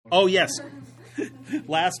Oh, yes.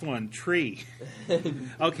 Last one, tree.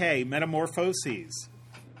 Okay, metamorphoses.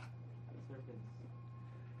 Serpents.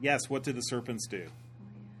 Yes, what do the serpents do?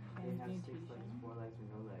 They have 6 legs, 4 legs, or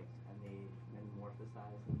no legs, and they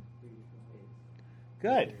metamorphosize in 3 different ways.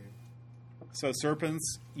 Good. So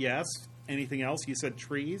serpents, yes. Anything else? You said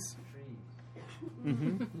trees? Trees.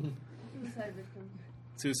 Mm-hmm. Suicide victims.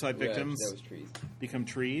 Suicide victims That was trees. become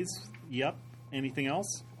trees. Yep. Anything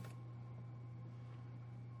else?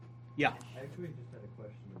 Yeah. I actually just had a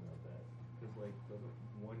question about that. Because, like, does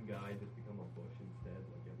one guy just become a bush instead?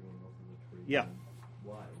 Like, everyone else is a tree? Yeah. And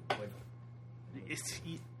why? Like, It's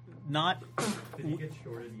not... did he get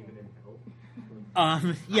shorted even in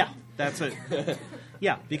hell? Yeah, that's it.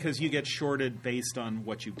 Yeah, because you get shorted based on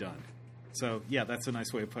what you've done. So, yeah, that's a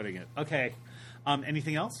nice way of putting it. Okay.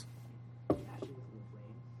 Anything else? The ashes and the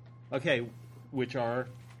flames. Okay, which are...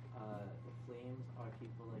 The flames are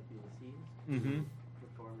people like Ulysses Mm-hmm. who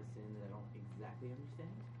perform a sin that I don't exactly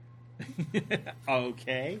understand.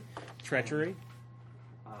 Okay. Treachery?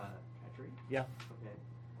 Treachery. Yeah. Okay.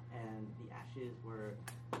 And the ashes were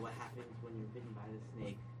what happens when you're bitten by the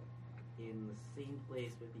snake in the same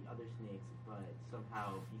place with the other snakes, but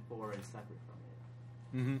somehow before and separate from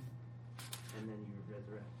it. Mm-hmm. And then you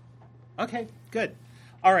resurrect. Okay, good.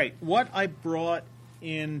 All right, what I brought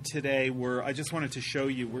in today were, I just wanted to show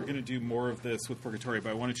you, we're going to do more of this with Purgatorio, but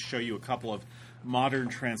I wanted to show you a couple of modern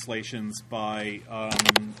translations by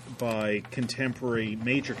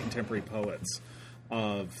major contemporary poets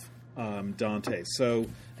of Dante. So,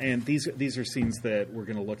 and these are scenes that we're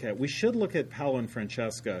going to look at. We should look at Paolo and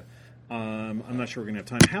Francesca. I'm not sure we're going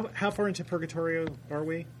to have time. How far into Purgatorio are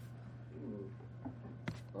we?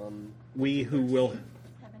 We who will...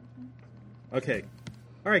 17. Okay.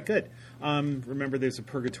 All right, good. Remember, there's a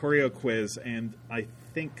Purgatorio quiz, and I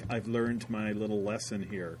think I've learned my little lesson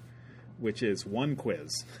here, which is one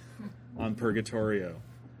quiz on Purgatorio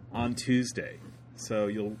on Tuesday. So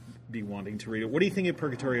you'll be wanting to read it. What do you think of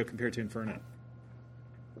Purgatorio compared to Inferno?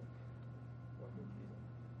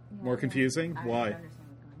 More confusing? I Why? don't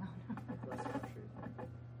understand what's going on.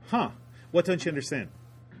 Huh. What don't you understand?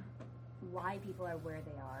 Why people are where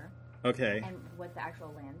they are Okay. and what the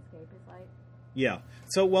actual landscape is like. Yeah.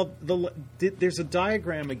 So, well, there's a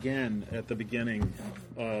diagram again at the beginning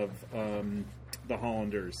of the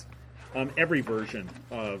Hollanders. Every version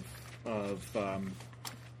of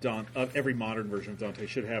every modern version of Dante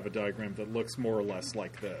should have a diagram that looks more or less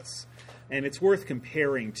like this, and it's worth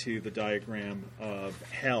comparing to the diagram of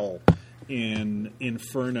Hell in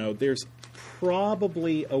Inferno. There's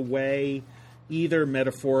probably a way, either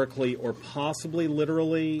metaphorically or possibly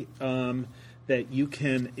literally, that you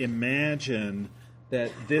can imagine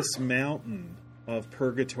that this mountain of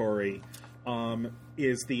purgatory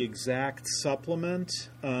is the exact supplement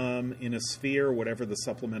in a sphere, whatever the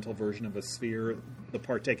supplemental version of a sphere, the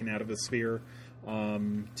part taken out of a sphere,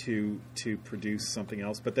 to produce something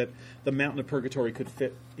else. But that the mountain of purgatory could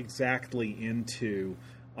fit exactly into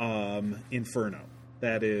Inferno.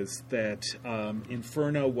 That is, that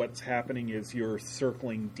Inferno, what's happening is you're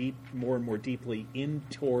circling more and more deeply in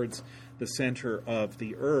towards the center of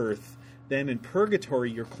the earth. Then in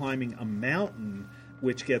Purgatory, you're climbing a mountain,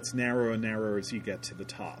 which gets narrower and narrower as you get to the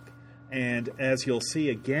top. And as you'll see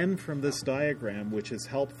again from this diagram, which is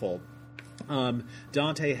helpful,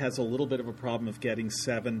 Dante has a little bit of a problem of getting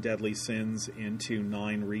 7 deadly sins into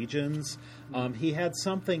 9 regions. He had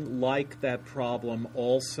something like that problem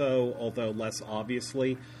also, although less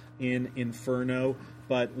obviously, in Inferno.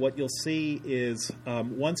 But what you'll see is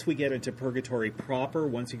once we get into Purgatory proper,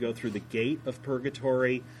 once you go through the gate of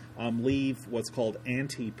Purgatory, leave what's called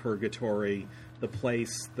anti-Purgatory, the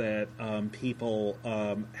place that people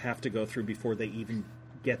have to go through before they even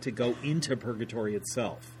get to go into Purgatory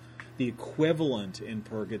itself. The equivalent in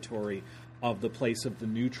Purgatory of the place of the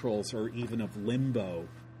neutrals or even of limbo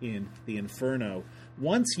in the Inferno.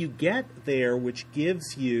 Once you get there, which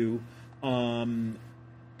gives you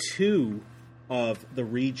 2 of the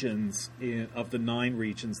regions, of the 9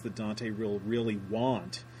 regions that Dante will really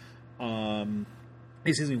want, one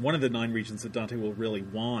of the 9 regions that Dante will really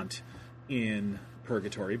want in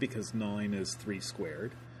Purgatory, because 9 is 3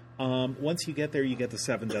 squared. Once you get there, you get the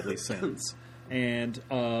 7 deadly sins. And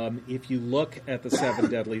if you look at the 7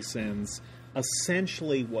 deadly sins,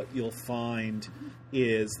 essentially what you'll find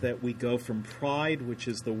is that we go from pride, which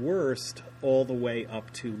is the worst, all the way up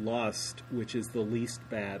to lust, which is the least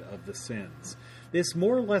bad of the sins. This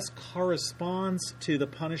more or less corresponds to the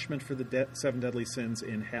punishment for the 7 deadly sins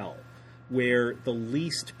in hell, where the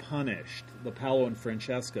least punished, the Paolo and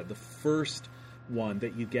Francesca, the first one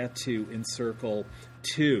that you get to in Circle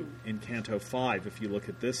 2 in Canto 5, if you look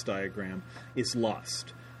at this diagram, is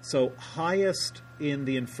lust. So highest in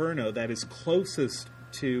the Inferno, that is closest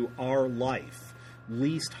to our life,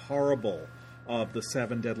 least horrible of the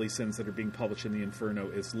 7 deadly sins that are being published in the Inferno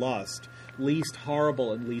is lust. Least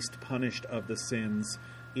horrible and least punished of the sins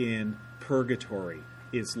in Purgatory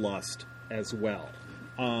is lust as well.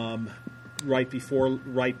 Right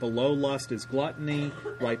below lust is gluttony.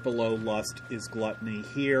 Right below lust is gluttony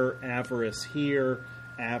here. Avarice here.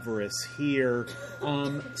 Avarice here.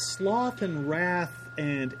 Sloth and wrath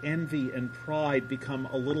and envy and pride become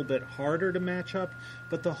a little bit harder to match up,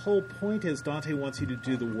 but the whole point is Dante wants you to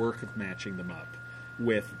do the work of matching them up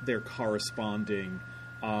with their corresponding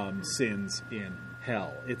sins in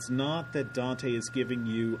hell. It's not that Dante is giving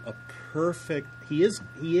you a perfect... He is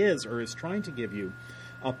or is trying to give you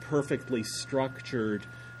a perfectly structured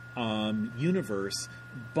universe,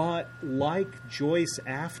 but like Joyce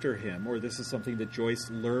after him, or this is something that Joyce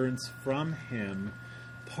learns from him,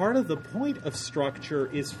 part of the point of structure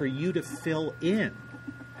is for you to fill in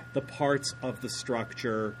the parts of the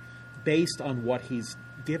structure based on what he's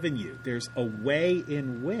given you. There's a way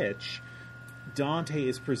in which Dante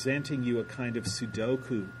is presenting you a kind of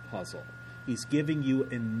Sudoku puzzle. He's giving you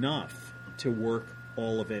enough to work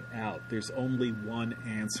all of it out. There's only one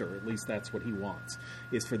answer, at least that's what he wants,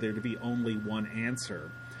 is for there to be only one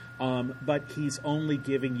answer. But he's only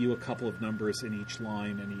giving you a couple of numbers in each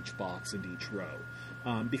line and each box and each row,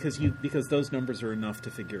 because those numbers are enough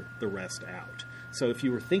to figure the rest out. So if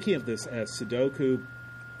you were thinking of this as Sudoku,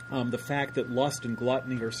 the fact that lust and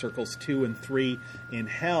gluttony are circles 2 and 3 in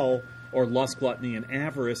hell, or lust, gluttony, and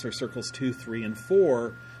avarice are circles 2, 3, and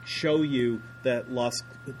 4, show you that lust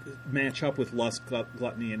match up with lust,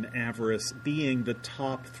 gluttony, and avarice being the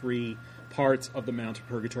top 3 parts of the Mount of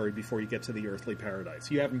Purgatory before you get to the earthly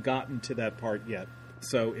paradise. You haven't gotten to that part yet,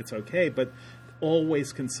 so it's okay, but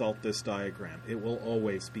always consult this diagram. It will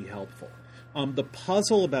always be helpful. The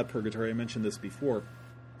puzzle about Purgatory, I mentioned this before,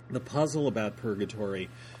 the puzzle about Purgatory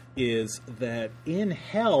is that in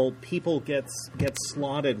hell, people get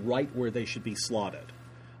slotted right where they should be slotted.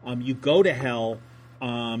 You go to hell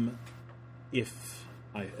as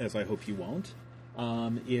I hope you won't,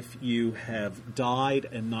 if you have died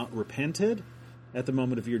and not repented at the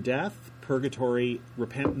moment of your death. Purgatory,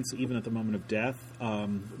 repentance even at the moment of death,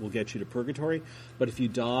 will get you to Purgatory. But if you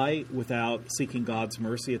die without seeking God's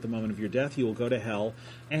mercy at the moment of your death, you will go to hell,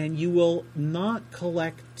 and you will not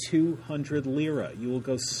collect 200 lira. You will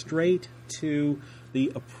go straight to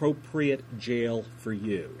the appropriate jail for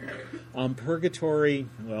you. Purgatory,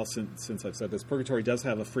 well, since I've said this, Purgatory does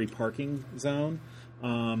have a free parking zone.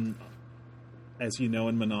 As you know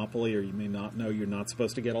in Monopoly, or you may not know, you're not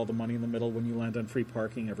supposed to get all the money in the middle when you land on free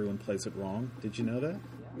parking. Everyone plays it wrong. Did you know that?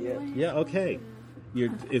 Yeah. Yeah, okay.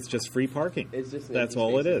 It's just free parking. It's just that's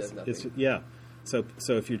all it is. It's So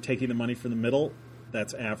if you're taking the money from the middle,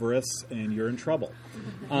 that's avarice, and you're in trouble.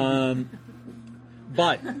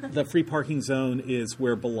 But the free parking zone is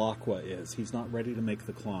where Belacqua is. He's not ready to make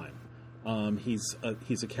the climb. He's a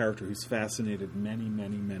character who's fascinated many,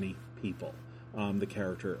 many, many people. The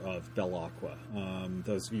character of Belacqua.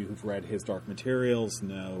 Those of you who've read his Dark Materials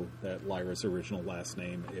know that Lyra's original last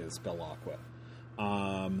name is Belacqua.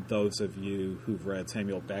 Those of you who've read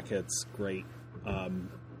Samuel Beckett's great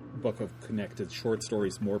book of connected short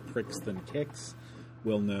stories, More Pricks Than Kicks,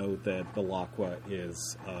 will know that Belacqua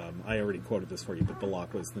is, I already quoted this for you, but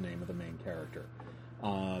Belacqua is the name of the main character.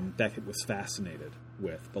 Beckett was fascinated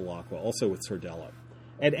with Belacqua, also with Sordella.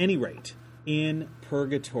 At any rate, in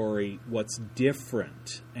Purgatory, what's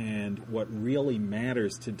different and what really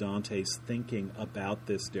matters to Dante's thinking about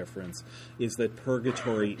this difference is that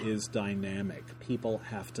Purgatory is dynamic. People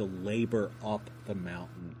have to labor up the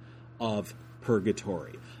mountain of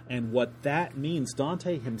Purgatory. And what that means,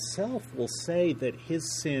 Dante himself will say that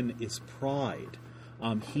his sin is pride.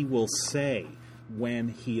 He will say when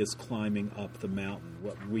he is climbing up the mountain.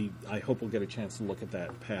 I hope we'll get a chance to look at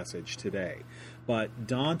that passage today. But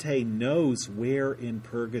Dante knows where in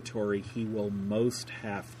Purgatory he will most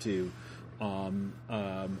have to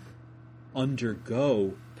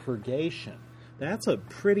undergo purgation. That's a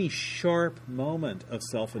pretty sharp moment of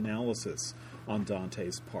self-analysis on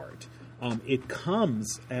Dante's part. It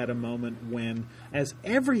comes at a moment when, as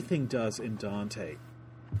everything does in Dante,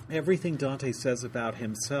 everything Dante says about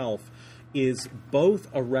himself is both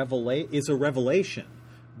a revelation,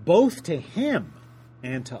 both to him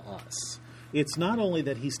and to us. It's not only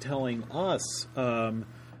that he's telling us,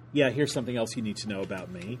 here's something else you need to know about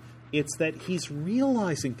me. It's that he's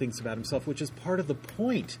realizing things about himself, which is part of the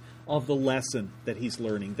point of the lesson that he's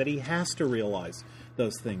learning, that he has to realize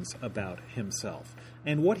those things about himself.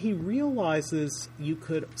 And what he realizes, you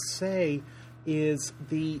could say, is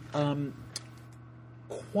the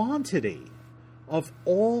quantity of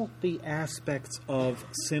all the aspects of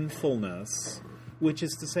sinfulness, which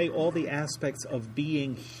is to say all the aspects of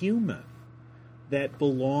being human that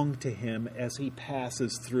belong to him as he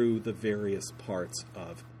passes through the various parts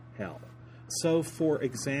of hell. So, for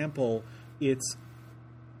example, it's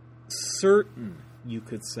certain, you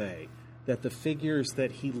could say, that the figures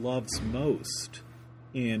that he loves most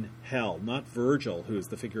in hell, not Virgil, who is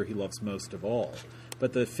the figure he loves most of all,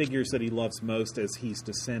 but the figures that he loves most as he's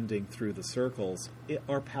descending through the circles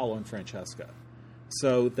are Paolo and Francesca.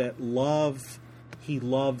 So that love, he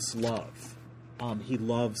loves love. He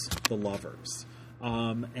loves the lovers.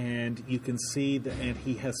 And you can see that, and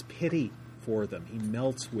he has pity for them. He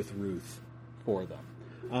melts with ruth for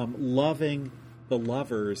them. Loving the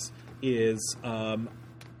lovers is a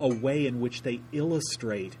way in which they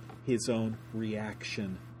illustrate his own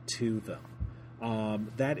reaction to them.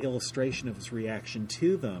 That illustration of his reaction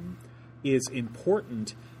to them is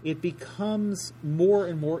important. It becomes more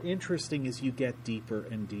and more interesting as you get deeper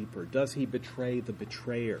and deeper. Does he betray the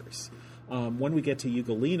betrayers? When we get to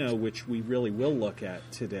Ugolino, which we really will look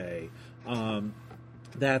at today,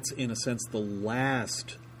 that's, in a sense, the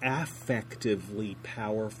last affectively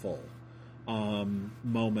powerful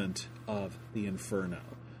moment of the Inferno.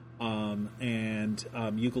 And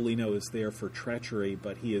Ugolino is there for treachery,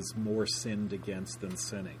 but he is more sinned against than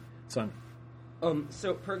sinning.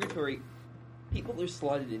 So Purgatory, people are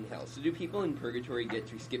slotted in hell. So do people in Purgatory get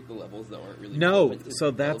to skip the levels that aren't really relevant? No,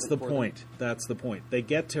 so that's the point. That's the point. They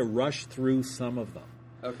get to rush through some of them.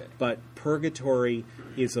 Okay. But Purgatory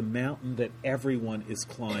is a mountain that everyone is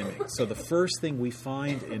climbing. So the first thing we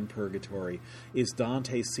find in Purgatory is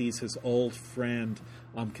Dante sees his old friend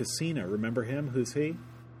Cassina. Remember him? Who's he?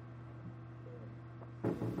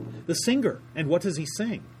 The singer. And what does he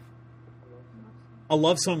sing? A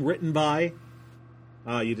love song written by...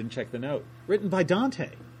 you didn't check the note. Written by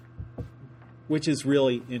Dante, which is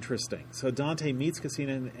really interesting. So Dante meets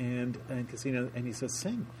Cassina and Cassina, and he says,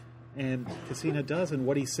 sing. And Cassina does, and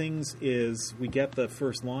what he sings is, we get the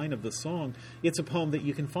first line of the song. It's a poem that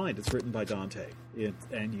you can find. It's written by Dante,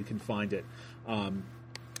 and you can find it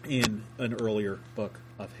in an earlier book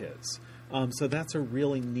of his. So that's a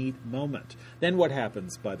really neat moment. Then what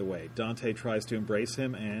happens, by the way? Dante tries to embrace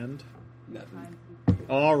him, and... Nothing.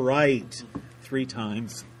 All right. 3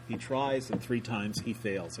 times he tries, and 3 times he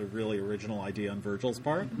fails. A really original idea on Virgil's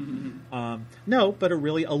part. No, but a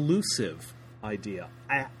really elusive idea.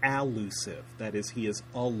 Allusive. That is, he is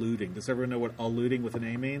alluding. Does everyone know what alluding with an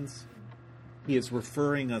A means? He is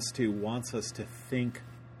referring us to, wants us to think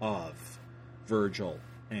of Virgil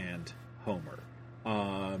and Homer.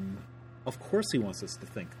 Of course he wants us to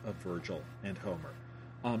think of Virgil and Homer.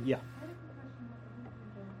 Yeah. I have a question about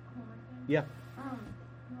the Homer thing. Yeah.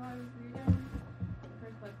 When I was reading the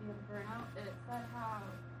first book, The Inferno, it said how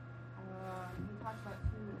he talked about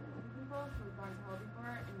 2 people who had gone to hell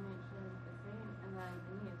before, and he mentioned the same, and then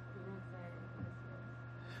Aeneas, he didn't say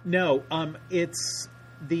Odysseus. No,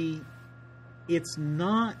 it's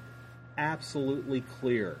not absolutely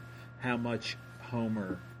clear how much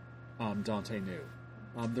Homer Dante knew.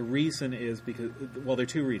 The reason is because, well, there are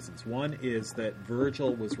 2 reasons. One is that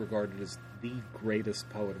Virgil was regarded as the greatest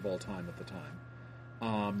poet of all time at the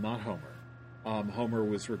time, not Homer. Homer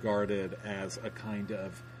was regarded as a kind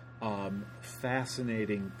of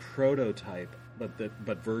fascinating prototype,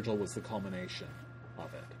 but Virgil was the culmination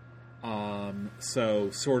of it. So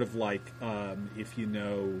sort of like, if you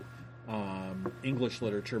know English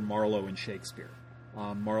literature, Marlowe and Shakespeare.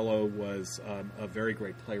 Marlowe was a very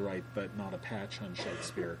great playwright, but not a patch on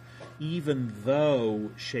Shakespeare, even though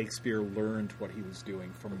Shakespeare learned what he was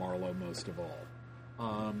doing from Marlowe most of all.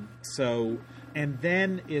 And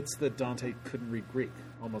then it's that Dante couldn't read Greek.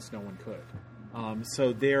 Almost no one could.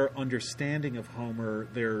 So their understanding of Homer,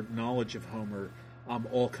 their knowledge of Homer,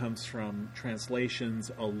 all comes from translations,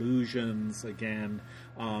 allusions, again,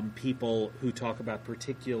 people who talk about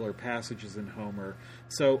particular passages in Homer.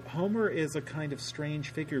 So Homer is a kind of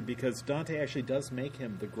strange figure because Dante actually does make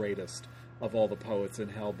him the greatest of all the poets in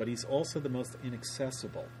hell, but he's also the most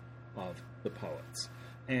inaccessible of the poets.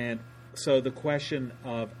 And so the question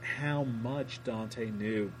of how much Dante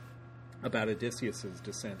knew about Odysseus'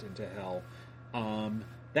 descent into hell,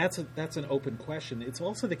 that's an open question. It's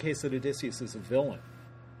also the case that Odysseus is a villain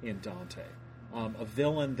in Dante, a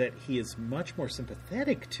villain that he is much more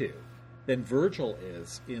sympathetic to than Virgil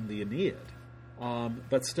is in the Aeneid,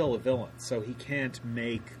 but still a villain. So he can't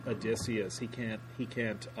make Odysseus. He can't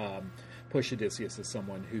push Odysseus as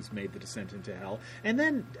someone who's made the descent into hell. And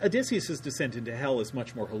then Odysseus' descent into hell is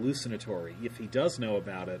much more hallucinatory. If he does know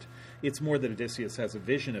about it, it's more that Odysseus has a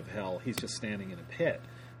vision of hell. He's just standing in a pit.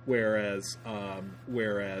 Whereas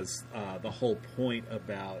the whole point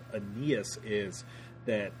about Aeneas is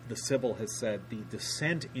that the Sibyl has said the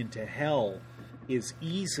descent into hell is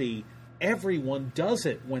easy. Everyone does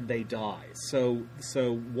it when they die. So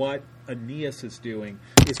what Aeneas is doing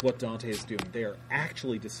is what Dante is doing. They are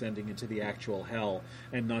actually descending into the actual hell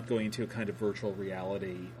and not going into a kind of virtual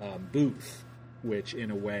reality booth, which in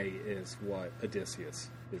a way is what Odysseus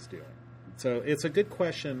is doing. So it's a good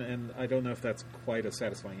question, and I don't know if that's quite a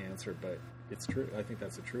satisfying answer, but it's true. I think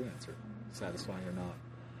that's a true answer, satisfying or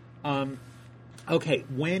not. Okay,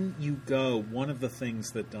 when you go, one of the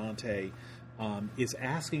things that Dante is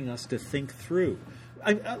asking us to think through.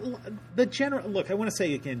 I want to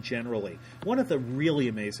say again generally, one of the really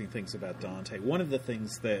amazing things about Dante, one of the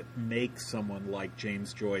things that makes someone like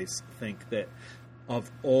James Joyce think that of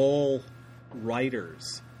all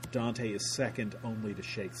writers, Dante is second only to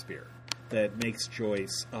Shakespeare, that makes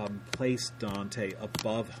Joyce place Dante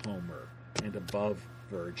above Homer and above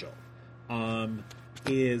Virgil,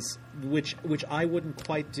 is which I wouldn't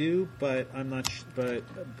quite do, but I'm not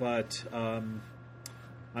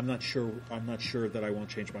sure that I won't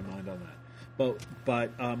change my mind on that.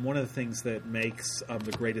 But one of the things that makes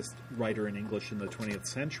the greatest writer in English in the 20th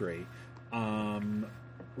century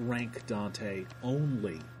rank Dante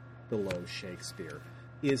only below Shakespeare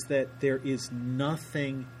is that there is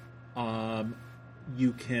nothing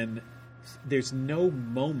there's no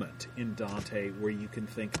moment in Dante where you can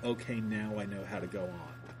think, okay, now I know how to go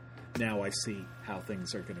on. Now I see how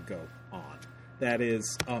things are going to go on. That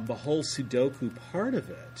is, the whole Sudoku part of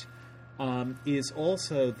it is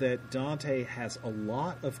also that Dante has a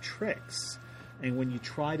lot of tricks. And when you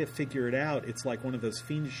try to figure it out, it's like one of those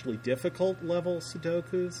fiendishly difficult level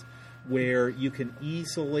Sudokus where you can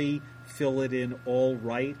easily fill it in all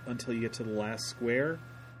right until you get to the last square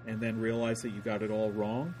and then realize that you got it all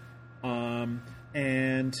wrong.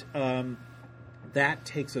 That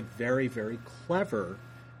takes a very, very clever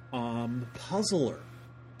puzzler,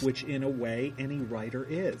 which in a way any writer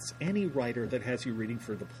is. Any writer that has you reading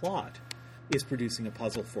for the plot is producing a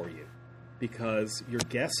puzzle for you because you're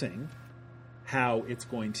guessing how it's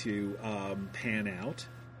going to pan out,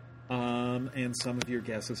 and some of your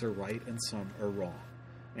guesses are right and some are wrong.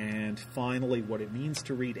 And finally, what it means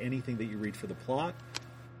to read anything that you read for the plot,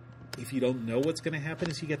 if you don't know what's going to happen,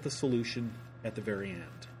 is you get the solution at the very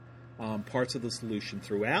end. Parts of the solution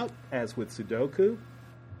throughout, as with Sudoku.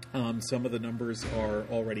 Some of the numbers are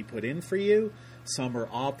already put in for you. Some are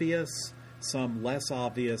obvious, some less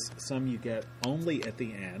obvious, some you get only at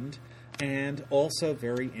the end. And also,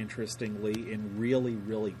 very interestingly, in really,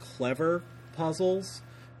 really clever puzzles,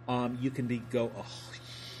 you can go a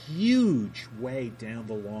huge way down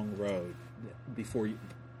the long road before you...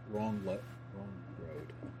 Wrong road.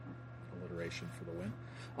 Alliteration for the win.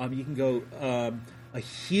 You can go a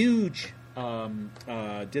huge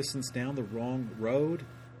distance down the wrong road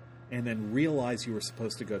and then realize you were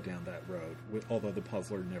supposed to go down that road, although the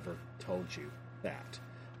puzzler never told you that.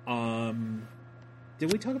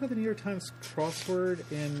 Did we talk about the New York Times crossword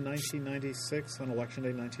in 1996, on Election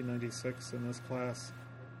Day 1996 in this class?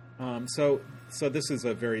 So this is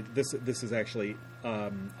this is actually,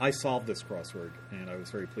 I solved this crossword, and I was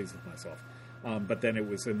very pleased with myself. But then it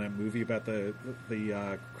was in that movie about the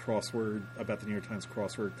crossword, about the New York Times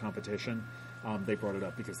crossword competition. They brought it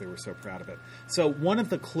up because they were so proud of it. So one of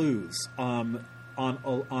the clues on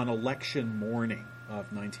election morning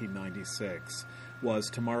of 1996 was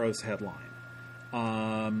tomorrow's headline.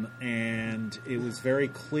 And it was very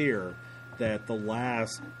clear that the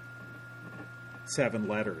last 7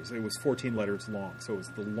 letters, it was 14 letters long, so it was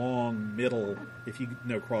the long middle. If you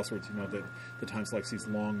know crosswords, you know that the Times likes these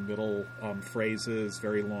long middle phrases,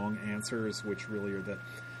 very long answers, which really are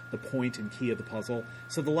the point and key of the puzzle.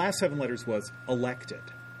 So the last 7 letters was elected.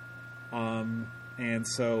 And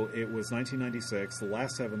so it was 1996, the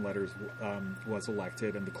last 7 letters was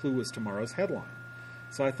elected, and the clue was tomorrow's headline.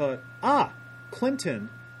 So I thought, Clinton,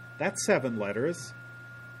 that's 7 letters.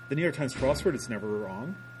 The New York Times crossword is never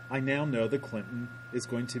wrong. I now know that Clinton is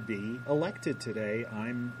going to be elected today.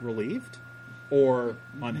 I'm relieved or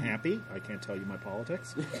unhappy. I can't tell you my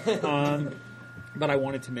politics. But I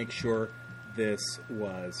wanted to make sure this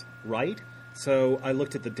was right. So I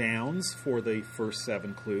looked at the downs for the first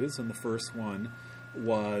 7 clues, and the first one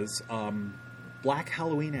was black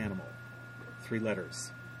Halloween animal, 3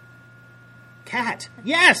 letters. Cat.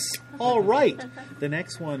 Yes! All right. The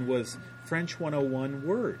next one was French 101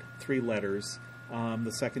 word, 3 letters.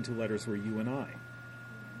 The second 2 letters were you and I.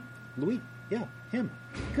 Louis. Yeah, him.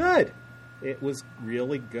 Good. It was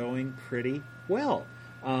really going pretty well.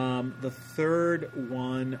 The third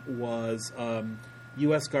one was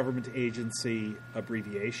U.S. government agency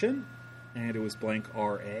abbreviation, and it was blank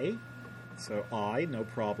R.A., so I, no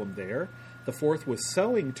problem there. The fourth was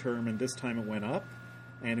sewing term, and this time it went up,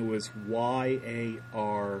 and it was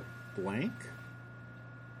Y-A-R blank.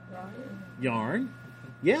 Yarn.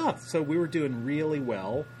 Yeah, so we were doing really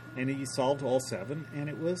well, and he solved all 7, and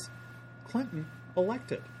it was Clinton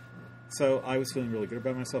elected. So I was feeling really good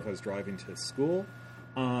about myself. I was driving to school.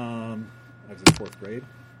 I was in 4th grade,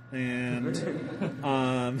 and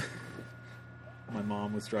my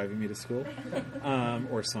mom was driving me to school,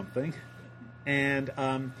 or something. And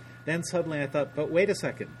then suddenly I thought, but wait a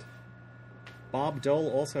second. Bob Dole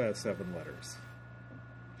also has 7 letters.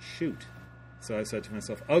 Shoot. So I said to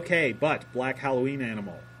myself, okay, but black Halloween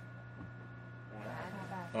animal.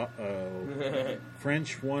 Uh-oh.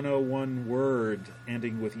 French 101 word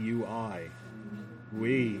ending with UI.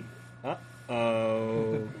 We.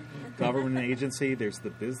 Uh-oh. Government agency, there's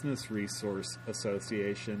the Business Resource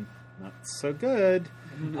Association. Not so good.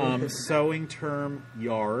 Sewing term,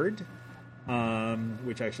 yard,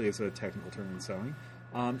 which actually is a technical term in sewing.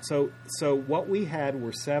 So what we had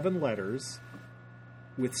were 7 letters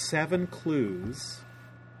with 7 clues.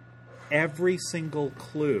 Every single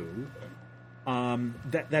clue,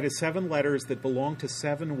 that is 7 letters that belong to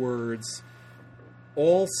 7 words.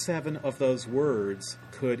 All 7 of those words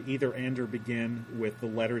could either end or begin with the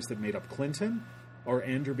letters that made up Clinton, or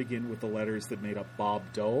end or begin with the letters that made up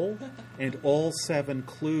Bob Dole. And all 7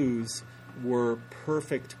 clues were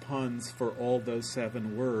perfect puns for all those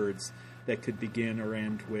 7 words that could begin or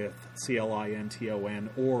end with C-L-I-N-T-O-N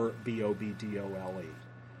or B-O-B-D-O-L-E.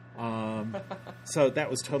 So that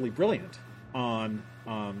was totally brilliant on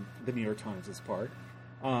the New York Times' part.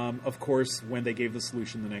 Of course, when they gave the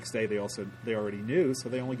solution the next day, they already knew, so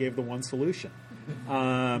they only gave the one solution.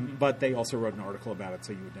 But they also wrote an article about it,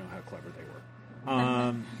 so you would know how clever they were.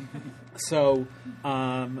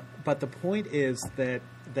 But the point is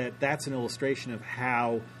that's an illustration of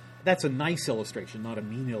how. That's a nice illustration, not a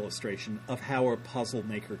mean illustration, of how a puzzle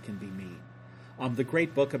maker can be mean. The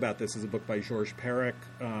great book about this is a book by Georges Perec,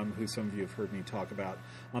 who some of you have heard me talk about.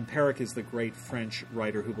 Perec is the great French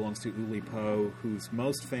writer who belongs to Oulipo, who's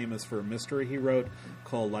most famous for a mystery he wrote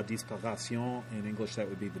called La Disparition. In English, that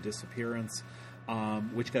would be The Disappearance,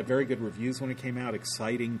 which got very good reviews when it came out,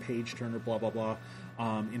 exciting, page-turner, blah, blah, blah.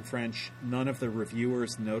 In French, none of the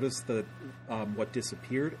reviewers noticed that what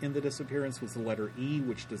disappeared in The Disappearance was the letter E,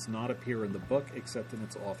 which does not appear in the book except in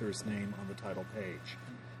its author's name on the title page.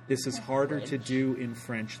 This is harder to do in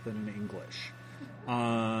French than in English.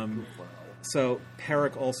 So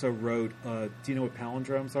Perec also wrote, do you know what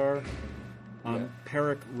palindromes are? Yeah.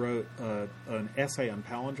 Perec wrote an essay on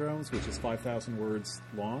palindromes, which is 5,000 words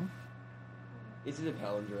long. Is it a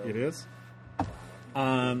palindrome? It is.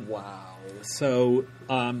 Wow. So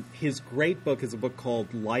his great book is a book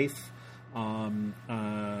called Life,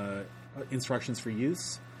 Instructions for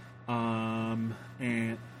Use.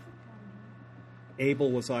 And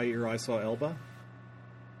Abel was I, ere I saw Elba.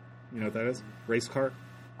 You know what that is? Race car?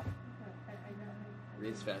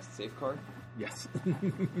 Race fast, safe car? Yes.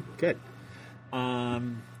 Good. A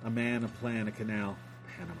man, a plan, a canal,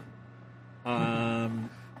 Panama.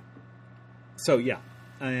 So, yeah.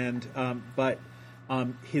 And, but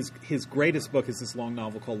his greatest book is this long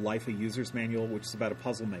novel called Life, a User's Manual, which is about a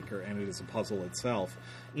puzzle maker, and it is a puzzle itself.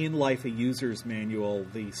 In Life, a User's Manual,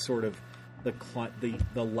 the sort of the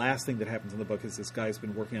last thing that happens in the book is this guy's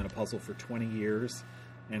been working on a puzzle for 20 years,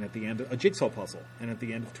 and at the end a jigsaw puzzle, and at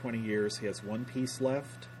the end of 20 years he has one piece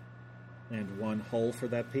left and one hole for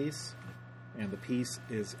that piece, and the piece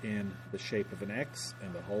is in the shape of an X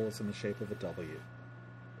and the hole is in the shape of a W,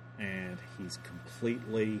 and he's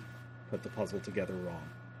completely put the puzzle together wrong,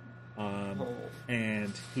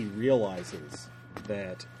 and he realizes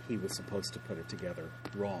that he was supposed to put it together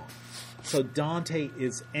wrong. So Dante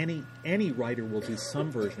is, any writer will do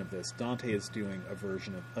some version of this. Dante is doing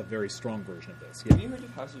a very strong version of this. Yeah. Have you heard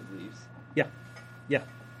of House of Leaves? Yeah.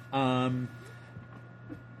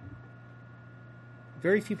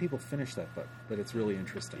 Very few people finish that book, but it's really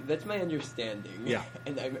interesting. That's my understanding. Yeah.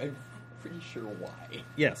 And I'm pretty sure why.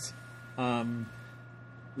 Yes.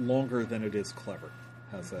 Longer than it is clever.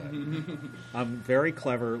 How's that? Very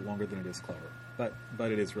clever, longer than it is clever.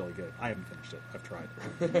 But it is really good. I haven't finished it. I've tried.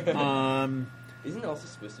 Isn't it also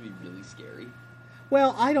supposed to be really scary?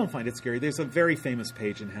 Well, I don't find it scary. There's a very famous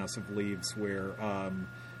page in House of Leaves where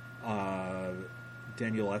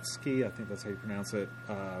Danielewski, I think that's how you pronounce it,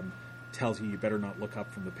 tells you better not look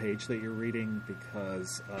up from the page that you're reading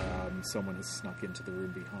because someone has snuck into the room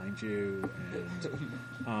behind you.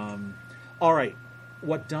 And all right,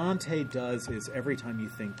 what Dante does is every time you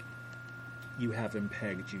think you have him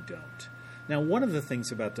pegged, you don't. Now, one of the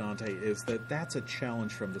things about Dante is that that's a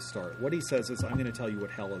challenge from the start. What he says is, I'm going to tell you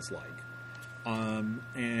what hell is like.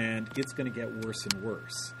 And it's going to get worse and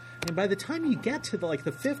worse. And by the time you get to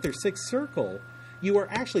the fifth or sixth circle, you are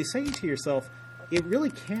actually saying to yourself, it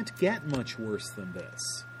really can't get much worse than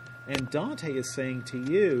this. And Dante is saying to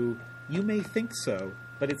you, you may think so,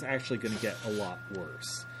 but it's actually going to get a lot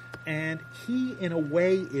worse. And he, in a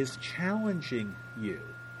way, is challenging you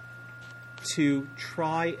to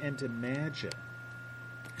try and imagine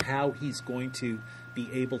how he's going to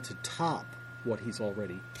be able to top what he's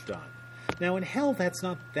already done. Now, in Hell, that's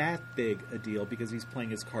not that big a deal because he's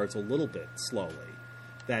playing his cards a little bit slowly.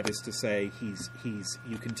 That is to say,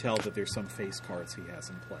 you can tell that there's some face cards he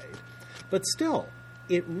hasn't played. But still,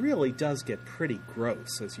 it really does get pretty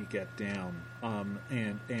gross as you get down,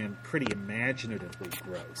 and pretty imaginatively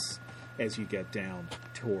gross as you get down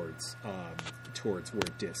towards where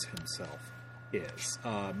Dis himself is.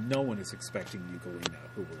 No one is expecting Ugolino,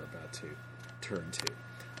 who we're about to turn to.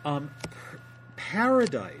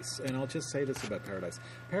 Paradise, and I'll just say this about Paradise.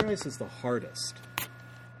 Paradise is the hardest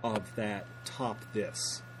of that top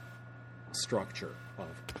this structure of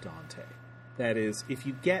Dante. That is,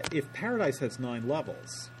 if Paradise has 9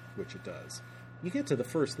 levels, which it does, you get to the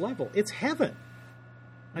first level, it's heaven.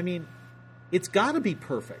 I mean, it's got to be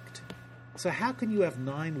perfect. So how can you have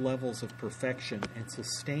 9 levels of perfection and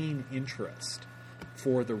sustain interest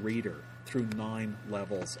for the reader through 9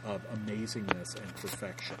 levels of amazingness and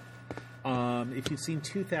perfection? If you've seen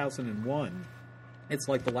 2001, it's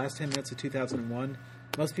like the last 10 minutes of 2001,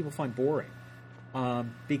 most people find boring.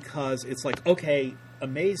 Because it's like, okay,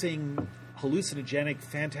 amazing, hallucinogenic,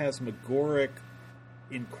 phantasmagoric,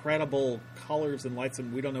 incredible colors and lights,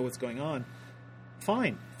 and we don't know what's going on.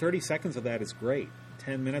 Fine. 30 seconds of that is great.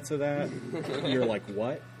 10 minutes of that, you're like,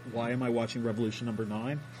 what? Why am I watching Revolution number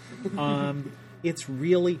 9? It's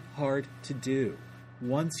really hard to do.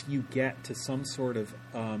 Once you get to some sort of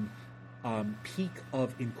peak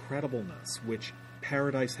of incredibleness, which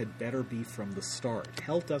Paradise had better be from the start.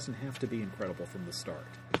 Hell doesn't have to be incredible from the start.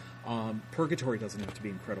 Purgatory doesn't have to be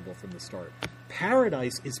incredible from the start.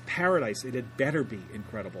 Paradise is Paradise. It had better be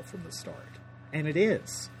incredible from the start. And it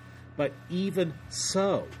is. But even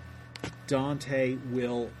so, Dante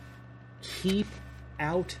will keep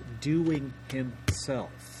outdoing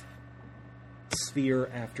himself sphere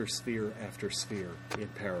after sphere after sphere in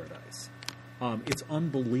Paradise. It's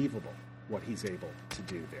unbelievable what he's able to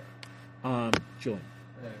do there. Julian.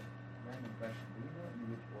 Random question. Do you know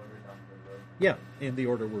in which order Dante wrote? Yeah, in the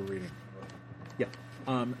order we're reading. Yeah.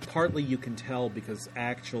 Partly you can tell because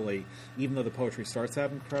actually, even though the poetry starts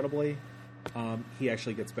out incredibly, he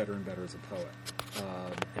actually gets better and better as a poet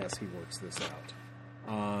as he works this out.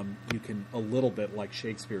 You can, a little bit like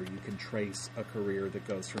Shakespeare, you can trace a career that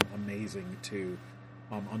goes from amazing to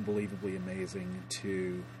unbelievably amazing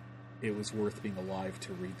to it was worth being alive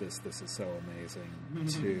to read this. This is so amazing.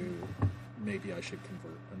 To maybe I should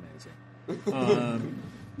convert amazing.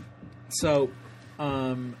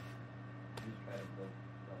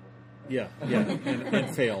 Yeah,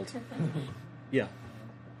 and failed. Yeah.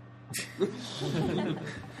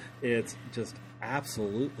 It's just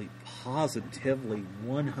absolutely, positively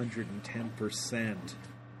 110%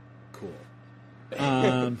 cool.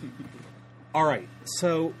 All right,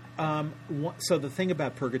 so the thing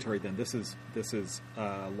about Purgatory, then, this is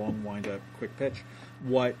long wind-up, quick pitch.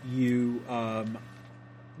 What you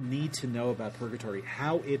need to know about Purgatory,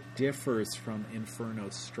 how it differs from Inferno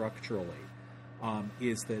structurally,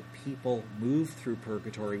 is that people move through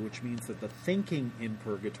Purgatory, which means that the thinking in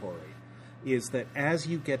Purgatory is that as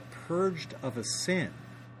you get purged of a sin,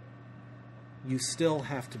 you still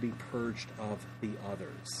have to be purged of the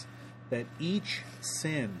others. That each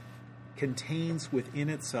sin contains within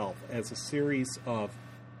itself, as a series of,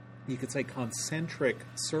 you could say, concentric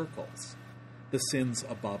circles, the sins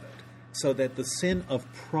above it. So that the sin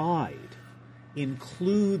of pride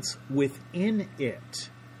includes within it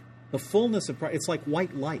the fullness of pride. It's like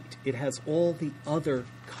white light. It has all the other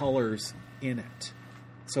colors in it.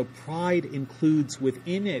 So pride includes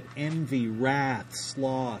within it envy, wrath,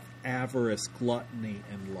 sloth, avarice, gluttony,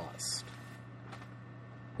 and lust.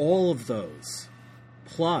 All of those,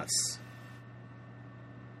 plus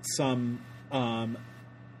some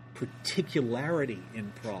particularity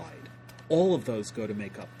in pride, all of those go to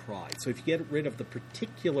make up pride. So if you get rid of the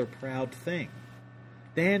particular proud thing,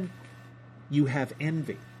 then you have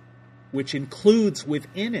envy, which includes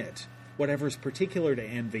within it whatever is particular to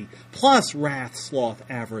envy, plus wrath, sloth,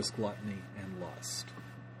 avarice, gluttony, and lust.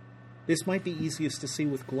 This might be easiest to see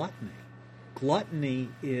with gluttony. Gluttony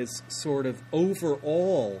is sort of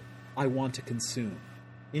overall, I want to consume,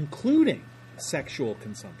 including sexual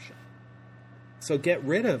consumption. So get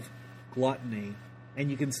rid of gluttony,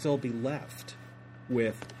 and you can still be left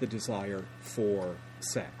with the desire for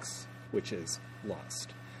sex, which is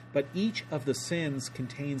lust. But each of the sins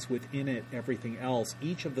contains within it everything else.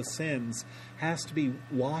 Each of the sins has to be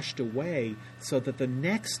washed away so that the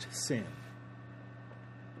next sin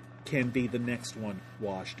can be the next one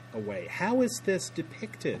washed away. How is this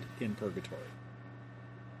depicted in Purgatory?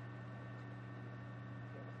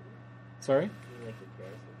 Sorry?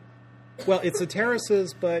 Well, it's the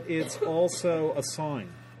terraces, but it's also a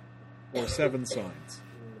sign, or 7 signs.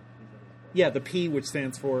 Yeah, the P, which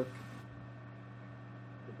stands for...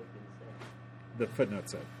 The footnote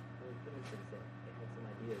said.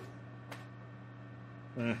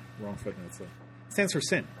 Wrong footnote said. Stands for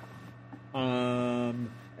sin.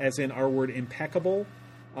 As in our word impeccable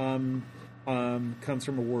comes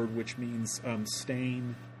from a word which means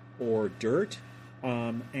stain or dirt.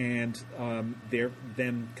 And there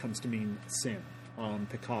then comes to mean sin,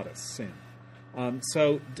 peccatus, sin.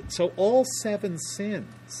 So all 7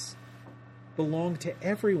 sins belong to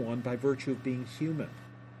everyone by virtue of being human.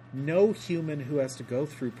 No human who has to go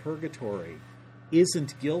through purgatory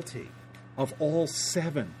isn't guilty of all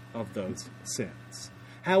 7 of those sins.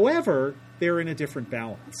 However, they're in a different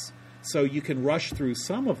balance. So you can rush through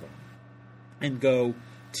some of them and go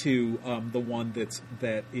to the one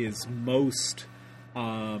that is most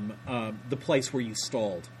the place where you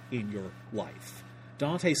stalled in your life.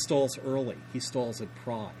 Dante stalls early. He stalls at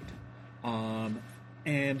pride.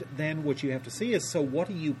 And then what you have to see is, so what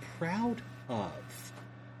are you proud of?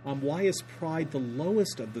 Why is pride the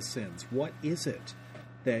lowest of the sins? What is it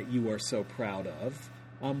that you are so proud of?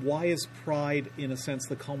 Why is pride, in a sense,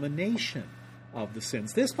 the culmination of the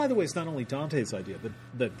sins? This, by the way, is not only Dante's idea,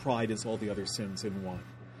 that pride is all the other sins in one.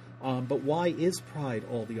 But why is pride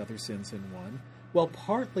all the other sins in one? Well,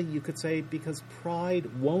 partly you could say because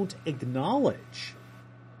pride won't acknowledge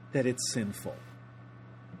that it's sinful.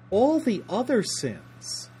 All the other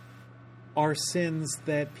sins are sins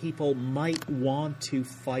that people might want to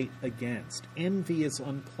fight against. Envy is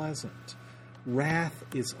unpleasant. Wrath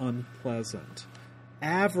is unpleasant.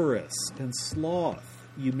 Avarice and sloth,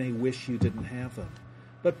 you may wish you didn't have them.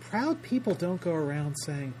 But proud people don't go around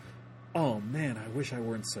saying, oh man, I wish I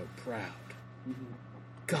weren't so proud.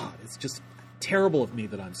 God, it's just terrible of me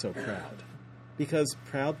that I'm so proud. Because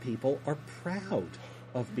proud people are proud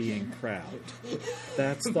of being proud.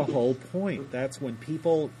 That's the whole point. That's when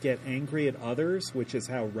people get angry at others, which is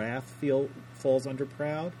how wrath falls under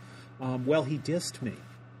proud. Well, he dissed me,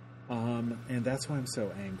 and that's why I'm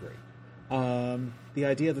so angry. The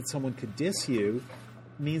idea that someone could diss you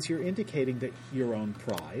means you're indicating that your own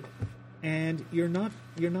pride, and you're not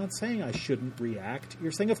saying I shouldn't react.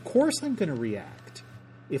 You're saying, of course I'm going to react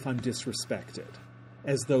if I'm disrespected,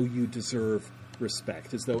 as though you deserve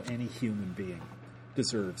respect, as though any human being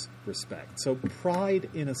deserves respect. So pride,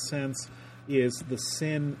 in a sense, is the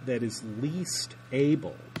sin that is least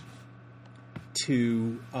able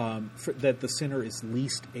to, that the sinner is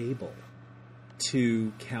least able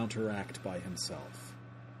to counteract by himself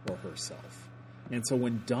or herself. And so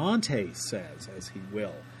when Dante says, as he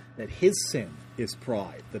will, that his sin is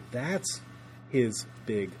pride, that's his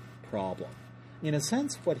big problem. In a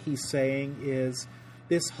sense, what he's saying is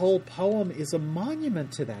this whole poem is a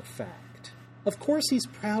monument to that fact. Of course he's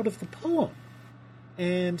proud of the poem,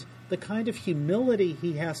 and the kind of humility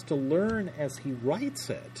he has to learn as he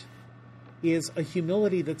writes it is a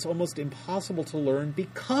humility that's almost impossible to learn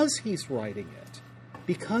because he's writing it,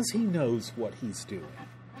 because he knows what he's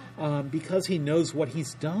doing, because he knows what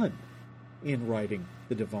he's done in writing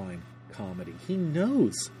the Divine Comedy. He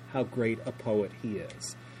knows how great a poet he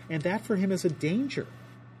is, and that for him is a danger,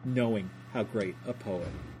 knowing how great a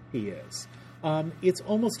poet he is. It's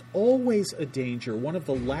almost always a danger. One of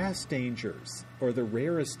the last dangers, or the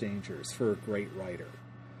rarest dangers for a great writer,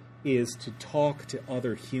 is to talk to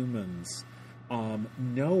other humans,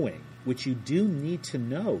 knowing, which you do need to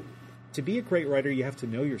know. To be a great writer, you have to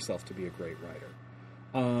know yourself to be a great writer,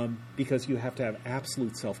 because you have to have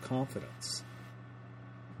absolute self-confidence.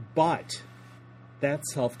 But that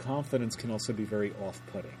self-confidence can also be very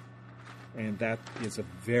off-putting, and that is a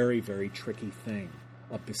very, very tricky thing.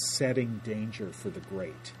 A besetting danger for the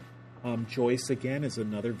great. Joyce, again, is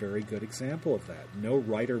another very good example of that. No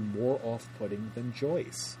writer more off-putting than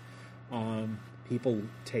Joyce. Lots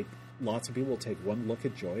of people take one look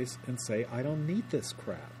at Joyce and say, I don't need this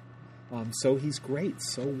crap. So he's great,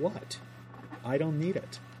 so what? I don't need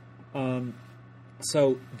it.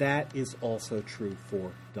 So that is also true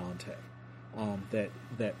for Dante.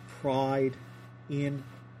 That pride in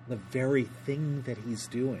the very thing that he's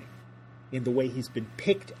doing, in the way he's been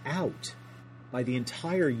picked out by the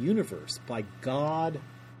entire universe, by God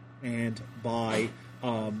and by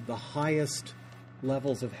the highest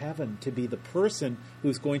levels of heaven, to be the person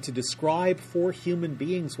who's going to describe for human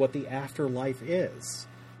beings what the afterlife is.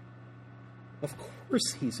 Of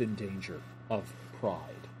course he's in danger of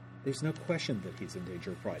pride. There's no question that he's in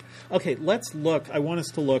danger of pride. Okay, let's look. I want us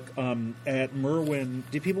to look at Merwin.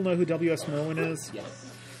 Do people know who W.S. Merwin is?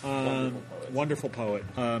 Yes. Wonderful poet.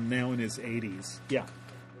 Now in his 80s. Yeah.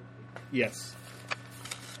 Yes.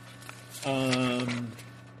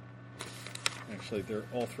 Actually, they're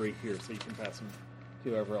all three here, so you can pass them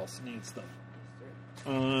to whoever else needs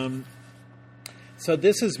them. So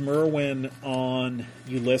this is Merwin on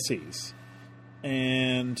Ulysses.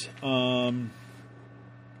 And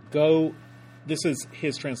this is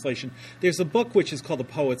his translation. There's a book which is called The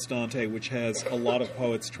Poets Dante, which has a lot of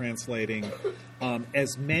poets translating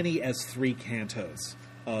as many as 3 cantos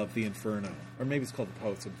of the Inferno. Or maybe it's called The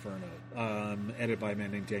Poets Inferno, edited by a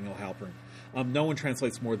man named Daniel Halpern. No one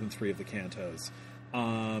translates more than 3 of the cantos.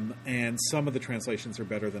 And some of the translations are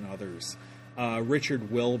better than others.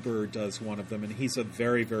 Richard Wilbur does one of them, and he's a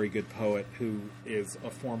very, very good poet who is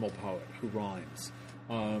a formal poet who rhymes.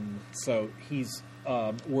 So he's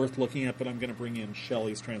worth looking at, but I'm going to bring in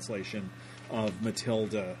Shelley's translation of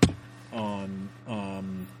Matilda on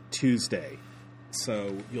Tuesday.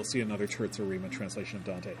 So you'll see another Terza Rima translation of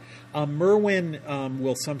Dante. Merwin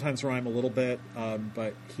will sometimes rhyme a little bit,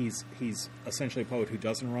 but he's essentially a poet who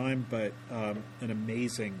doesn't rhyme, but an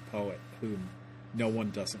amazing poet whom no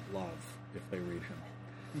one doesn't love if they read him.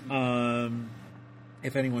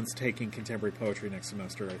 If anyone's taking contemporary poetry next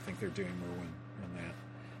semester, I think they're doing Merwin in that.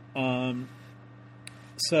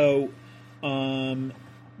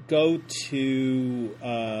 Go to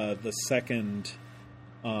the second,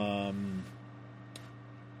 the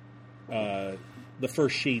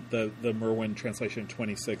first sheet, the Merwin translation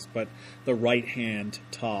 26, but the right-hand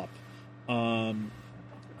top.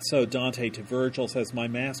 So Dante to Virgil says, "My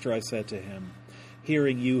master," I said to him,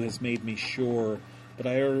 "hearing you has made me sure, but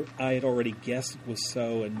I had already guessed it was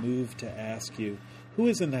so and moved to ask you, who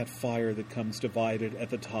is in that fire that comes divided at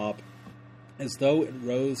the top, as though it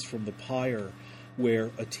rose from the pyre where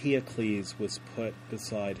Eteocles was put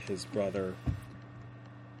beside his brother?"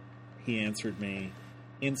 He answered me,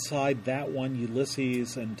 "Inside that one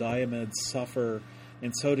Ulysses and Diomed suffer,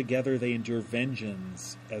 and so together they endure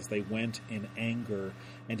vengeance as they went in anger,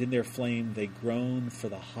 and in their flame they groan for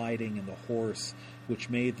the hiding in the horse, which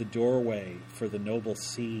made the doorway for the noble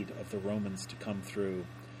seed of the Romans to come through.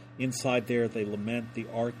 Inside there they lament the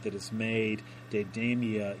art that is made,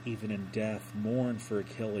 Deidamia even in death mourn for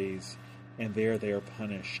Achilles, and there they are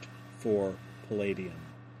punished for Palladium."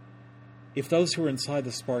 "If those who are inside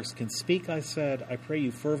the sparks can speak," I said, "I pray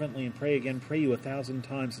you fervently and pray again, pray you 1,000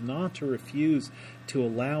 times, not to refuse to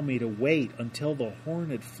allow me to wait until the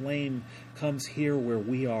horned flame comes here where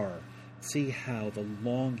we are. See how the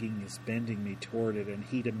longing is bending me toward it, and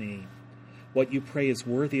he to me. What you pray is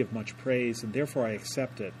worthy of much praise, and therefore I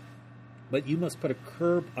accept it. But you must put a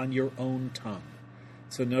curb on your own tongue."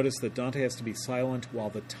 So notice that Dante has to be silent while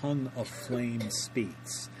the tongue of flame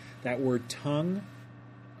speaks. That word tongue,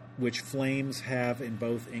 which flames have in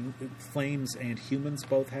both flames and humans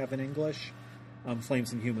both have in English.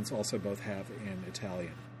 Flames and humans also both have in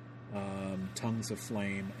Italian. Tongues of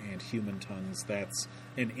flame and human tongues. That's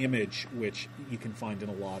an image which you can find in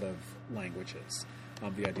a lot of languages.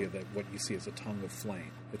 The idea that what you see is a tongue of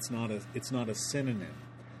flame. It's not a synonym.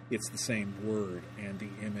 It's the same word, and the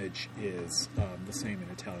image is the same in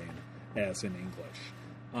Italian as in English.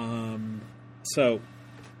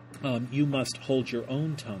 You must hold your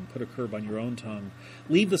own tongue, put a curb on your own tongue.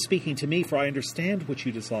 Leave the speaking to me, for I understand what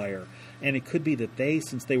you desire. And it could be that they,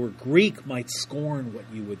 since they were Greek, might scorn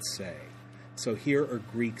what you would say. So here are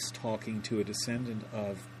Greeks talking to a descendant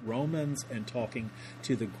of Romans and talking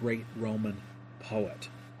to the great Roman poet.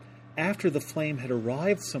 After the flame had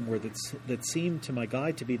arrived somewhere that seemed to my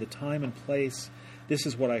guide to be the time and place, this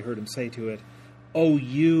is what I heard him say to it: "O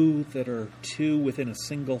you that are two within a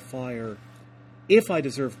single fire, if I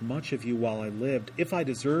deserved much of you while I lived, if I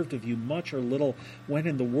deserved of you much or little when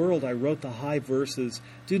in the world I wrote the high verses,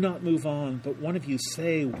 do not move on, but one of you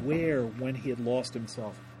say where, when he had lost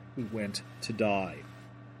himself, he went to die."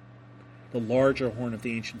 The larger horn of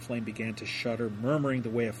the ancient flame began to shudder, murmuring the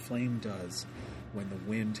way a flame does when the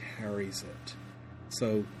wind harries it.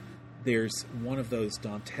 So there's one of those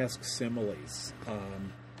Dantesque similes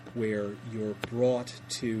where you're brought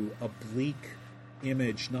to a bleak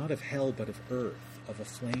image, not of hell but of earth, of a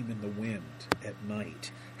flame in the wind at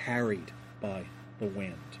night, harried by the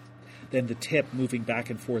wind. Then the tip, moving back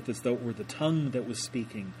and forth as though it were the tongue that was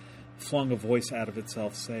speaking, flung a voice out of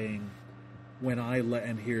itself, saying,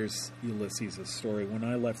 and here's Ulysses' story, when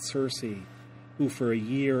I left Circe, who for a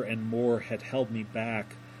year and more had held me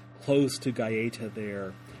back, close to Gaeta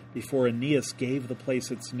there, before Aeneas gave the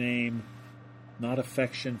place its name, not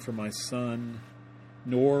affection for my son,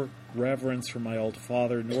 nor reverence for my old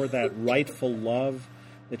father, nor that rightful love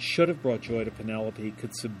that should have brought joy to Penelope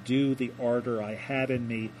could subdue the ardor I had in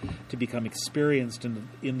me to become experienced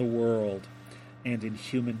in the world and in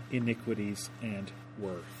human iniquities and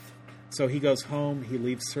worth. So he goes home, he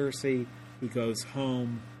leaves Circe, he goes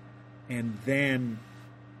home, and then,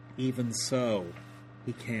 even so,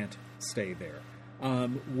 he can't stay there.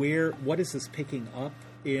 What is this picking up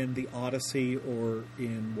in the Odyssey or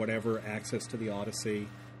in whatever access to the Odyssey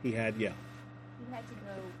he had? Yeah. He had to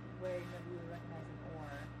go where nobody would recognize him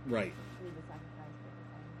or Right. leave the sacrifice for the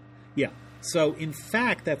sun. Yeah. So, in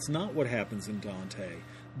fact, that's not what happens in Dante.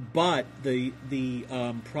 But the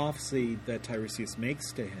prophecy that Tiresias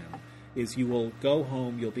makes to him is you will go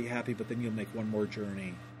home, you'll be happy, but then you'll make one more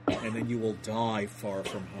journey, and then you will die far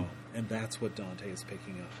from home. And that's what Dante is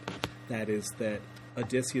picking up. That is that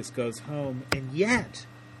Odysseus goes home, and yet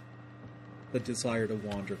the desire to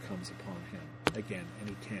wander comes upon him again, and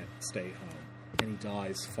he can't stay home, and he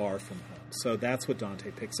dies far from home. So that's what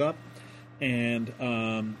Dante picks up. And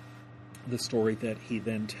the story that he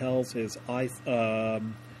then tells is, I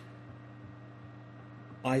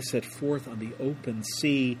set forth on the open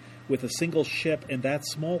sea with a single ship and that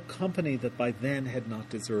small company that by then had not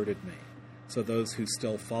deserted me. So those who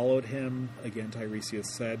still followed him, again,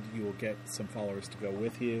 Tiresias said, you will get some followers to go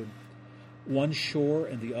with you. One shore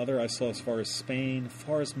and the other I saw as far as Spain,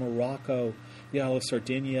 far as Morocco, the Isle of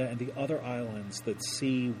Sardinia, and the other islands that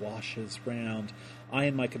sea washes round. I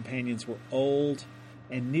and my companions were old,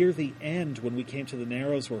 and near the end, when we came to the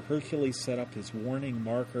Narrows, where Hercules set up his warning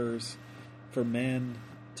markers for men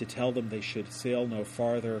to tell them they should sail no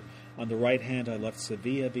farther. On the right hand, I left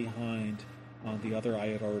Sevilla behind. On the other, I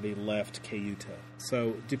had already left Ceuta.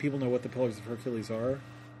 So, do people know what the Pillars of Hercules are?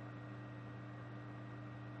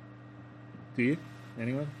 Do you?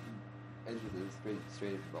 Anyone? Edge of the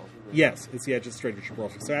Strait of Gibraltar? Yes, it's the edge of the Strait of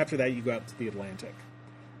Gibraltar. So after that, you go out to the Atlantic.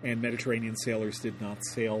 And Mediterranean sailors did not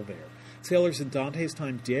sail there. Sailors in Dante's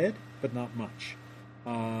time did, but not much.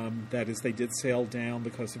 That is, they did sail down the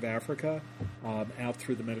coast of Africa, out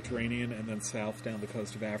through the Mediterranean, and then south down the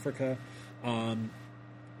coast of Africa.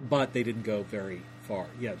 But they didn't go very far.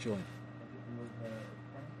 Yeah, Julian.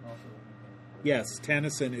 Yes,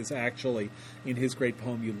 Tennyson is actually, in his great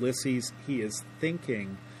poem Ulysses, he is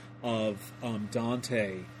thinking of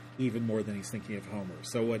Dante even more than he's thinking of Homer.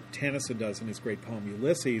 So what Tennyson does in his great poem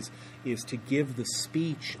Ulysses is to give the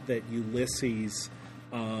speech that Ulysses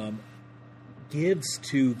gives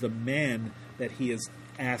to the men that he is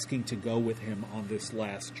asking to go with him on this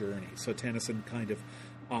last journey. So Tennyson kind of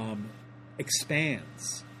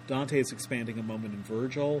expands. Dante is expanding a moment in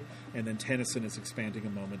Virgil, and then Tennyson is expanding a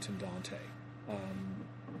moment in Dante.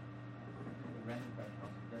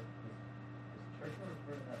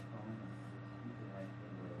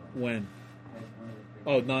 When?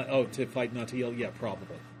 To fight, not to yield. Yeah,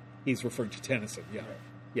 probably. He's referring to Tennyson. Yeah,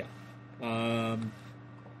 yeah.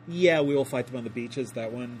 Yeah, we will fight them on the beaches.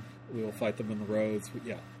 That one. We will fight them on the roads.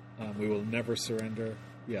 Yeah. We will never surrender.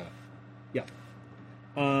 Yeah, yeah.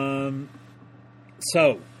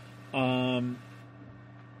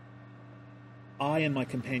 I and my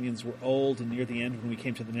companions were old, and near the end, when we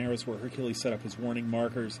came to the Narrows, where Hercules set up his warning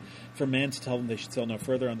markers for men to tell them they should sail no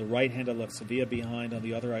further. On the right hand, I left Sevilla behind. On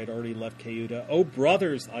the other, I had already left Ceuta. "O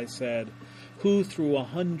brothers," I said, "who through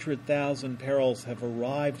 100,000 perils have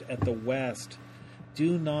arrived at the west,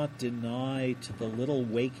 do not deny to the little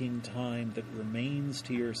waking time that remains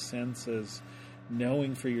to your senses,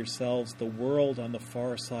 knowing for yourselves the world on the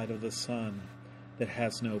far side of the sun that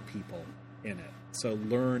has no people in it." So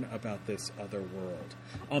learn about this other world.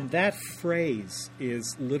 That phrase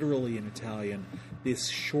is literally in Italian, this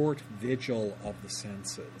short vigil of the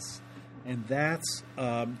senses. And that's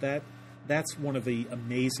one of the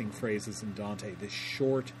amazing phrases in Dante, this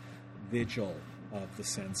short vigil of the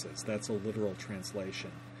senses. That's a literal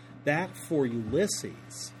translation. That, for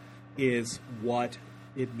Ulysses, is what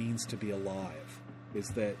it means to be alive.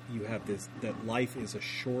 Is that you have this, that life is a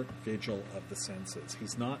short vigil of the senses.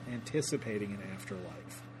 He's not anticipating an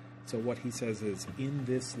afterlife. So what he says is, in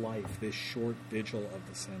this life, this short vigil of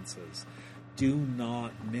the senses, do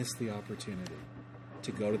not miss the opportunity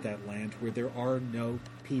to go to that land where there are no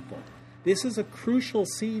people. This is a crucial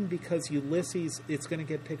scene because Ulysses, it's going to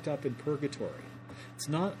get picked up in Purgatory. It's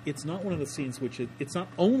not one of the scenes it's not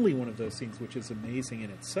only one of those scenes which is amazing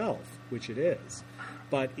in itself, which it is,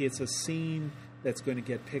 but it's a scene that's going to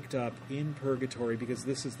get picked up in Purgatory, because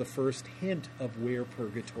this is the first hint of where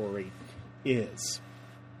Purgatory is.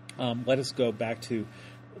 Let us go back to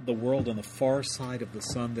the world on the far side of the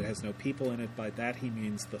sun that has no people in it. By that he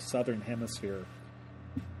means the southern hemisphere.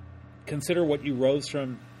 Consider what you rose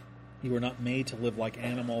from. You were not made to live like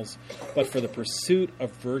animals, but for the pursuit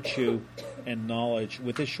of virtue and knowledge.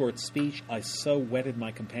 With this short speech, I so whetted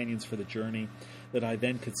my companions for the journey that I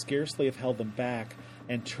then could scarcely have held them back,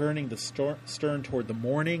 and turning the stern toward the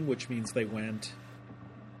morning, which means they went...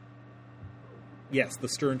 Yes, the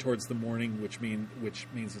stern towards the morning, which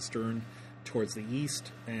means the stern towards the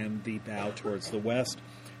east and the bow towards the west.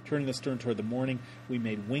 Turning the stern toward the morning, we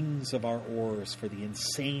made wings of our oars for the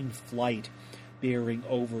insane flight, bearing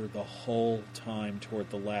over the whole time toward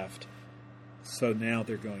the left. So now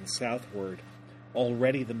they're going southward.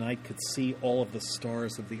 Already the night could see all of the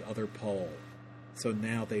stars of the other pole. So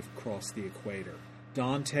now they've crossed the equator.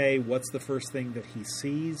 Dante, what's the first thing that he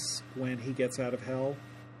sees when he gets out of hell?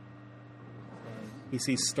 He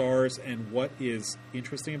sees stars, and what is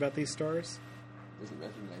interesting about these stars? Doesn't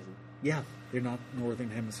recognize them. Yeah, they're not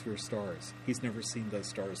Northern Hemisphere stars. He's never seen those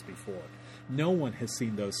stars before. No one has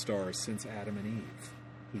seen those stars since Adam and Eve,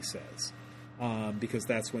 he says, because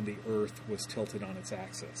that's when the Earth was tilted on its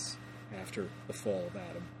axis after the fall of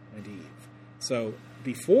Adam and Eve. So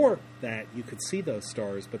before that, you could see those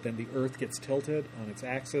stars, but then the Earth gets tilted on its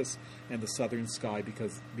axis, and the southern sky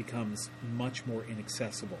becomes much more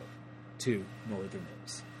inaccessible to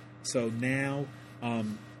northerners. So now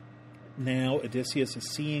Odysseus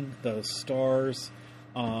is seeing those stars.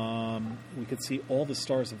 We could see all the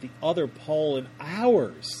stars of the other pole, and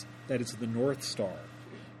ours, that is the North Star,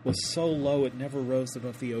 was so low it never rose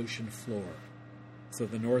above the ocean floor. So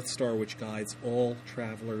the North Star, which guides all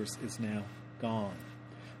travelers, is now gone.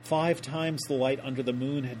 5 times the light under the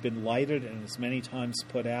moon had been lighted, and as many times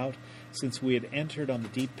put out, since we had entered on the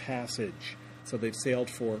deep passage. So they've sailed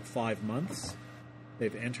for 5 months.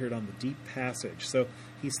 They've entered on the deep passage. So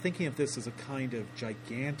he's thinking of this as a kind of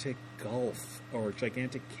gigantic gulf or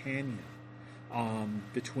gigantic canyon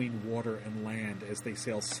between water and land as they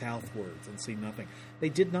sail southwards and see nothing. They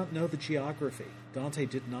did not know the geography. Dante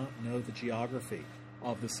did not know the geography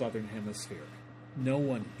of the southern hemisphere. No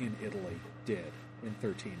one in Italy did in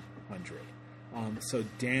 1300. So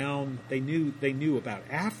down, they knew about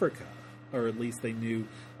Africa, or at least they knew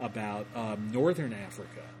about northern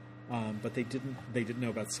Africa. But they didn't know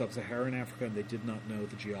about sub-Saharan Africa, and they did not know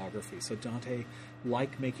the geography. So Dante,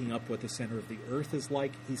 like making up what the center of the earth is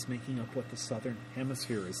like, he's making up what the southern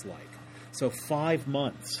hemisphere is like. So 5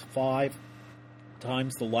 months, 5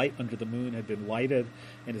 times the light under the moon had been lighted,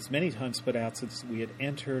 and as many times put out since we had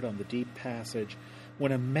entered on the deep passage,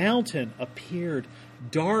 when a mountain appeared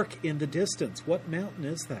dark in the distance. What mountain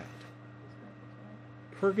is that?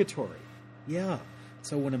 Purgatory. Yeah.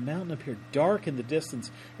 So when a mountain appeared dark in the distance,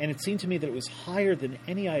 and it seemed to me that it was higher than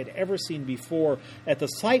any I had ever seen before, at the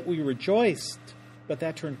sight we rejoiced, but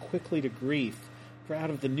that turned quickly to grief. For out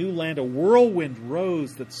of the new land a whirlwind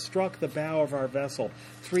rose that struck the bow of our vessel.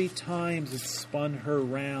 3 times it spun her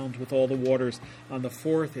round with all the waters. On the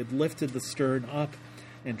 4th it lifted the stern up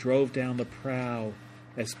and drove down the prow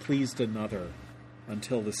as pleased another,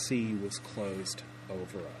 until the sea was closed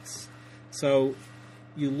over us. So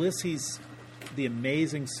Ulysses, the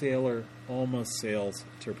amazing sailor, almost sails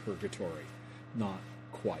to Purgatory. Not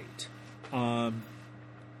quite.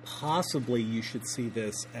 Possibly you should see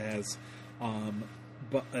this as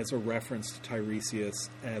a reference to Tiresias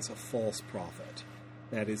as a false prophet.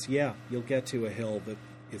 That is, you'll get to a hill that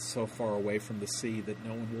is so far away from the sea that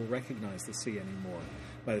no one will recognize the sea anymore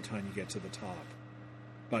by the time you get to the top.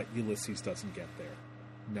 But Ulysses doesn't get there.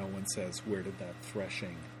 No one says, where did that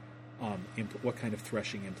threshing, what kind of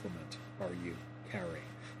threshing implement are you carrying?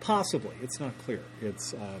 Possibly. It's not clear.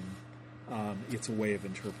 It's a way of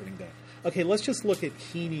interpreting that. Okay, let's just look at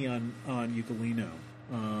Heaney on Ugolino.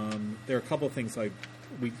 There are a couple of things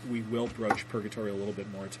we will broach Purgatory a little bit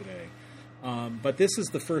more today. But this is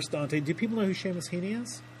the first Dante. Do people know who Seamus Heaney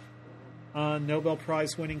is? Nobel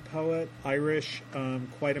Prize winning poet, Irish,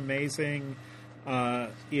 quite amazing.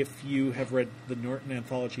 If you have read the Norton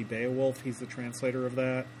anthology Beowulf, he's the translator of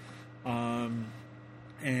that.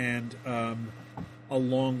 And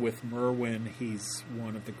along with Merwin, he's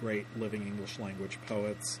one of the great living English language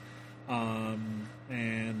poets,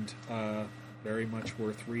 and very much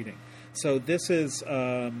worth reading. So this is,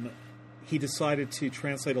 he decided to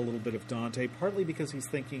translate a little bit of Dante, partly because he's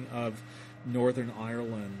thinking of Northern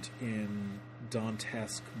Ireland in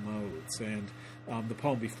Dantesque modes. And the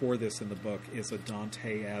poem before this in the book is a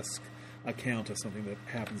Dante-esque account of something that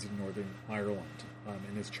happens in Northern Ireland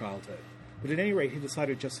in his childhood. But at any rate, he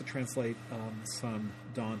decided just to translate some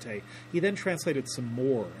Dante. He then translated some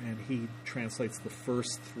more, and he translates the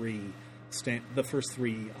first three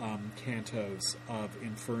cantos of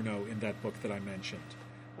Inferno in that book that I mentioned,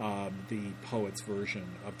 the poet's version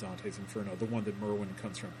of Dante's Inferno, the one that Merwin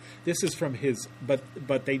comes from. This is from his,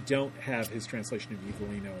 but they don't have his translation of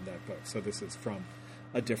Ugolino in that book, so this is from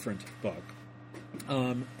a different book.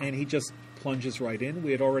 And he just plunges right in.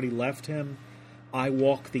 We had already left him. I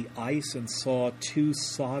walked the ice and saw two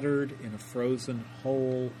soldered in a frozen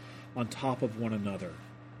hole on top of one another,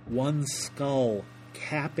 one skull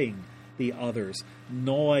capping the others,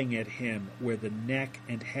 gnawing at him where the neck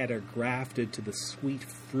and head are grafted to the sweet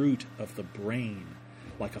fruit of the brain,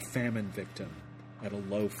 like a famine victim at a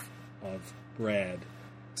loaf of bread.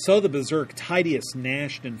 So the berserk Titius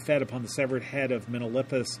gnashed and fed upon the severed head of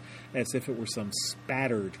Menelaus as if it were some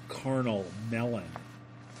spattered carnal melon.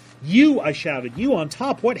 You, I shouted, you on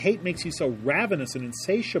top, what hate makes you so ravenous and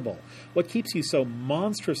insatiable? What keeps you so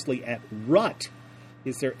monstrously at rut?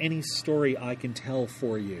 Is there any story I can tell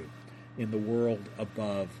for you in the world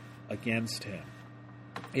above against him?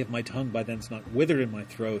 If my tongue by then's not withered in my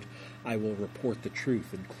throat, I will report the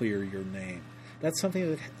truth and clear your name. That's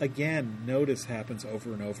something that, again, notice happens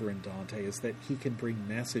over and over in Dante, is that he can bring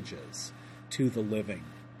messages to the living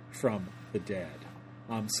from the dead.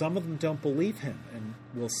 Some of them don't believe him and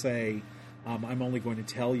will say, I'm only going to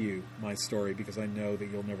tell you my story because I know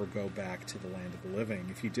that you'll never go back to the land of the living.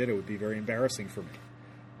 If you did, it would be very embarrassing for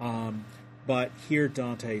me. But here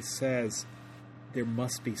Dante says, there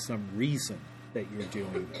must be some reason that you're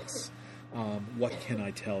doing this. What can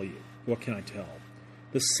I tell you? What can I tell?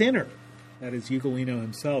 The sinner, that is Ugolino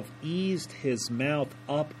himself, eased his mouth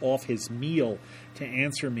up off his meal to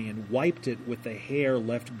answer me and wiped it with the hair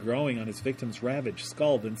left growing on his victim's ravaged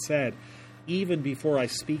skull and said, even before I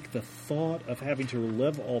speak, the thought of having to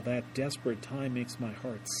relive all that desperate time makes my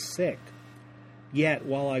heart sick. Yet,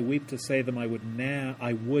 while I weep to say them, I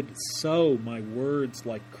would sow my words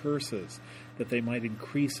like curses, that they might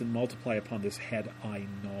increase and multiply upon this head I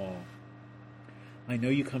gnaw. I know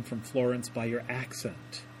you come from Florence by your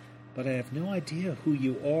accent, but I have no idea who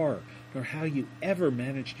you are, nor how you ever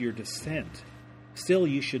managed your descent. Still,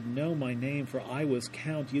 you should know my name, for I was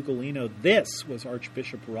Count Ugolino. This was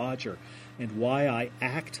Archbishop Roger, and why I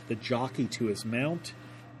act the jockey to his mount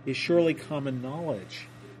is surely common knowledge,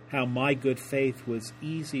 how my good faith was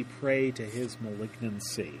easy prey to his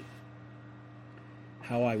malignancy,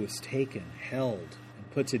 how I was taken, held,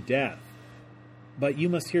 and put to death. But you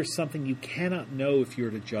must hear something you cannot know if you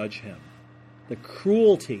are to judge him, the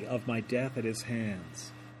cruelty of my death at his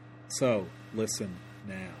hands. So, listen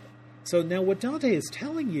now. So now what Dante is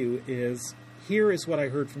telling you is, here is what I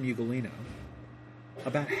heard from Ugolino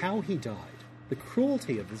about how he died, the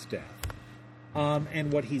cruelty of his death.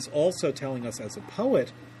 And what he's also telling us as a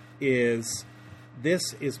poet is,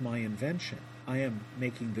 this is my invention. I am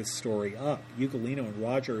making this story up. Ugolino and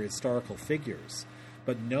Roger are historical figures,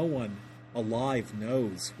 but no one alive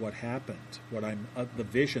knows what happened, the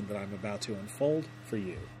vision that I'm about to unfold for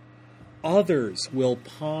you. Others will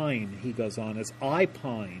pine, he goes on, as I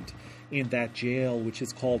pined in that jail which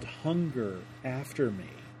is called hunger after me,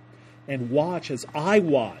 and watch as I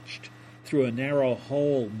watched through a narrow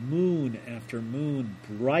hole, moon after moon,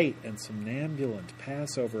 bright and somnambulant,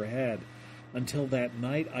 pass overhead, until that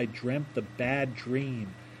night I dreamt the bad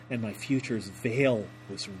dream, and my future's veil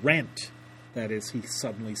was rent. That is, he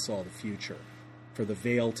suddenly saw the future. For the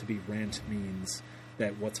veil to be rent means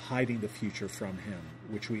that what's hiding the future from him,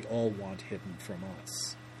 which we all want hidden from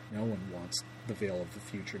us. No one wants the veil of the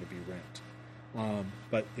future to be rent.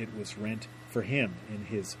 But it was rent for him in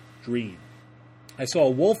his dream. I saw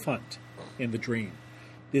a wolf hunt in the dream.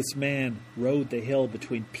 This man rode the hill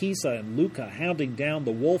between Pisa and Lucca, hounding down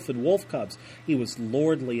the wolf and wolf cubs. He was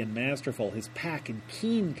lordly and masterful, his pack in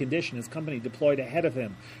keen condition, his company deployed ahead of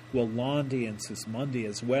him, Gualandi and Sismondi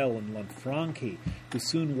as well, and Lanfranchi, who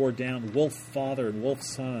soon wore down wolf father and wolf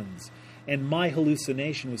sons. And my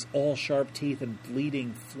hallucination was all sharp teeth and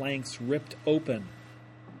bleeding flanks ripped open.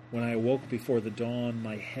 When I awoke before the dawn,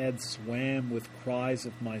 my head swam with cries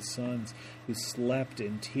of my sons, who slept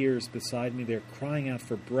in tears beside me there, crying out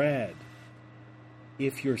for bread.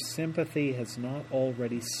 If your sympathy has not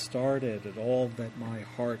already started at all that my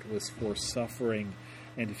heart was for suffering,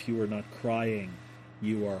 and if you are not crying,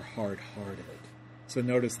 you are hard-hearted. So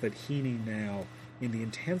notice that Heaney now, in the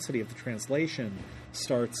intensity of the translation,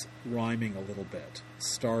 starts rhyming a little bit.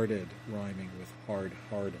 Started rhyming with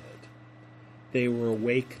hard-hearted. They were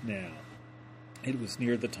awake now. It was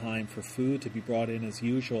near the time for food to be brought in as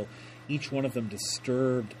usual, each one of them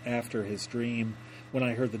disturbed after his dream. when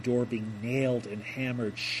I heard the door being nailed and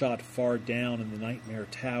hammered shut far down in the nightmare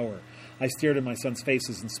tower. I stared at my sons'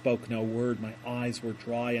 faces and spoke no word. My eyes were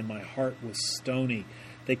dry and my heart was stony.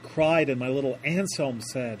 They cried, and my little Anselm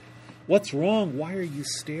said, "What's wrong? Why are you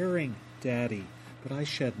staring, Daddy?" But I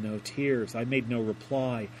shed no tears. I made no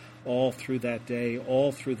reply all through that day,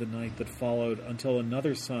 all through the night that followed, until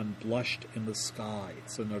another sun blushed in the sky.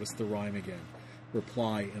 So notice the rhyme again.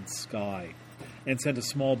 Reply in sky. And sent a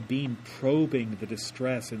small beam probing the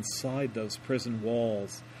distress inside those prison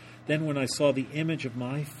walls. Then when I saw the image of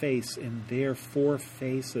my face in their 4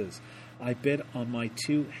 faces, I bit on my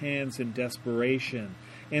 2 hands in desperation,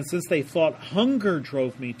 and since they thought hunger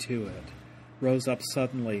drove me to it, rose up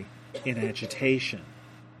suddenly in agitation.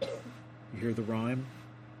 You hear the rhyme?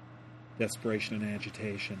 Desperation and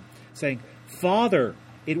agitation. Saying, "Father,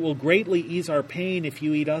 it will greatly ease our pain if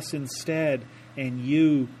you eat us instead, and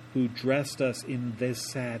you who dressed us in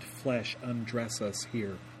this sad flesh undress us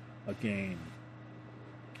here again."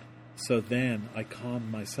 So then I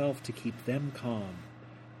calmed myself to keep them calm.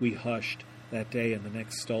 We hushed that day, and the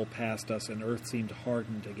next stole past us, and earth seemed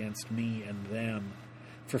hardened against me and them.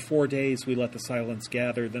 For 4 days we let the silence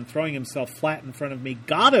gather. Then throwing himself flat in front of me,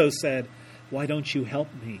 Gatto said, "Why don't you help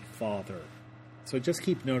me, Father?" So just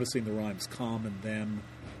keep noticing the rhymes, calm and them,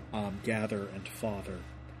 gather and father.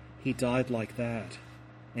 He died like that.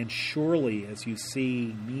 And surely as you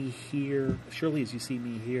see me here,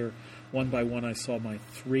 one by one I saw my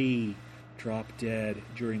 3 drop dead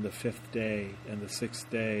during the 5th day and the 6th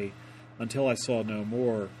day, until I saw no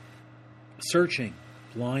more. Searching,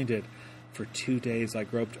 blinded, for 2 days I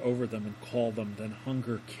groped over them and called them, then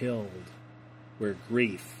hunger killed, where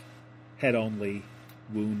grief had only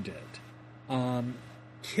wounded.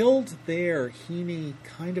 Killed there, Heaney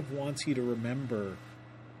kind of wants you to remember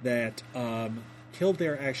that killed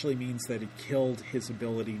there actually means that it killed his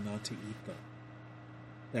ability not to eat them.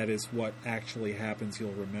 That is what actually happens,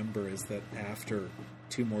 you'll remember, is that after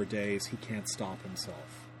 2 more days, he can't stop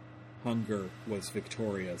himself. Hunger was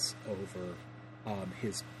victorious over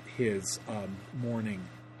his mourning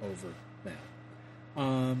over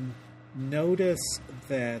them. Notice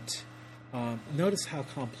how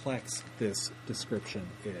complex this description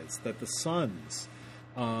is, that the sons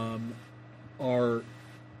are,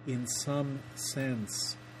 in some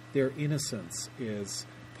sense, their innocence is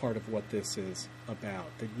part of what this is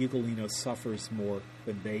about, that Ugolino suffers more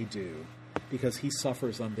than they do because he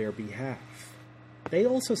suffers on their behalf. They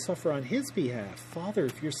also suffer on his behalf. "Father,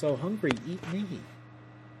 if you're so hungry, eat me."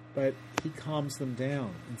 But he calms them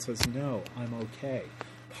down and says, "No, I'm okay."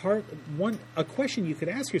 A question you could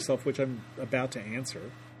ask yourself, which I'm about to answer,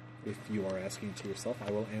 if you are asking to yourself, I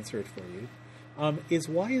will answer it for you, is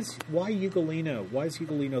why is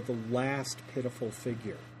Ugolino the last pitiful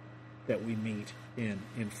figure that we meet in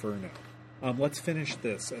Inferno? Let's finish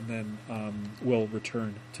this, and then we'll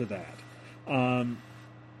return to that.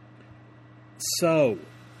 So,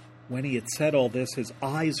 when he had said all this, his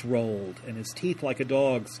eyes rolled, and his teeth like a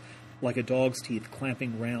dog's teeth,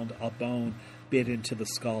 clamping round a bone, bit into the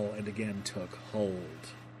skull and again took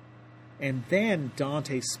hold. And then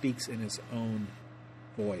Dante speaks in his own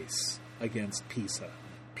voice against Pisa.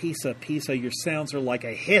 "Pisa, Pisa, your sounds are like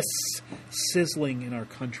a hiss, sizzling in our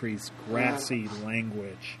country's grassy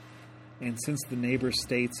language. And since the neighbor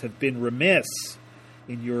states have been remiss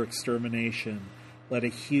in your extermination, let a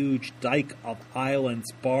huge dike of islands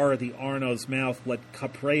bar the Arno's mouth. Let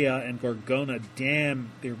Caprea and Gorgona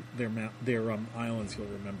dam their islands, you'll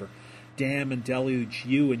remember. Dam and deluge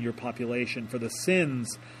you and your population, for the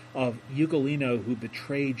sins of Ugolino, who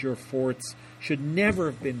betrayed your forts, should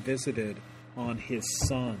never have been visited on his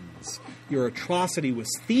sons. Your atrocity was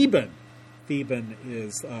Theban." Theban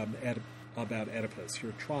is about Oedipus.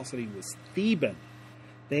 "Your atrocity was Theban.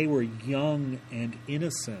 They were young and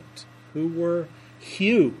innocent, who were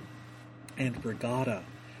Hugh and Brigada,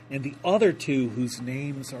 and the other 2 whose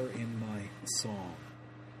names are in my song."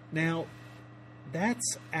 Now,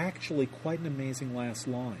 that's actually quite an amazing last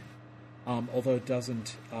line, although it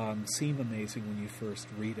doesn't seem amazing when you first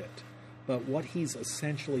read it. But what he's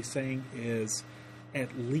essentially saying is,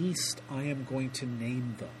 at least I am going to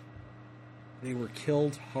name them. They were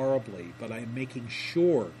killed horribly, but I am making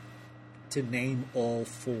sure to name all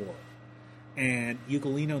 4. And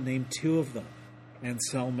Ugolino named 2 of them,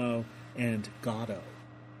 Anselmo and Gatto.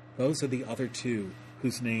 Those are the other 2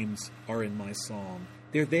 whose names are in my song.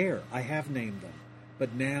 They're there. I have named them.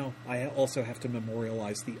 But now I also have to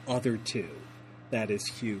memorialize the other 2. That is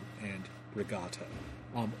Hugh and Brigata.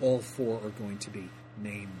 All 4 are going to be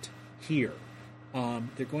named here.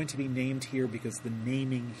 They're going to be named here because the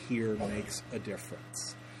naming here makes a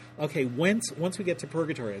difference. Okay, once we get to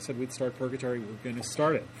Purgatory, I said we'd start Purgatory. We're going to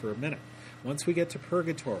start it for a minute. Once we get to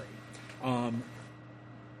Purgatory,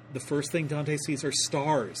 the first thing Dante sees are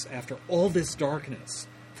stars after all this darkness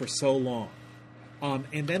for so long.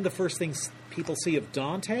 And then the first thing people see of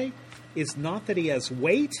Dante is not that he has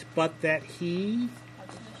weight, but that he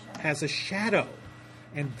has a shadow.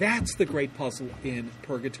 And that's the great puzzle in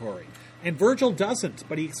Purgatory. And Virgil doesn't,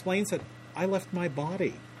 but he explains that I left my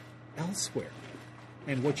body elsewhere.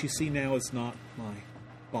 And what you see now is not my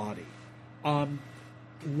body.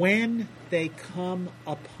 When they come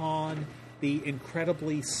upon the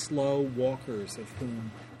incredibly slow walkers of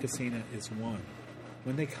whom Cassina is one,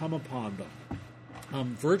 when they come upon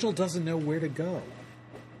them, Virgil doesn't know where to go.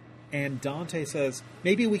 And Dante says,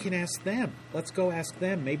 maybe we can ask them. Let's go ask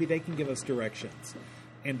them. Maybe they can give us directions.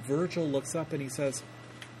 And Virgil looks up and he says,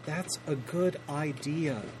 that's a good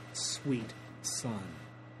idea, sweet son.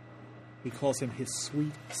 He calls him his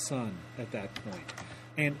sweet son at that point.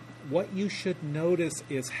 And what you should notice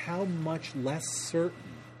is how much less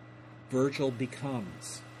certain Virgil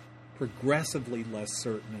becomes, progressively less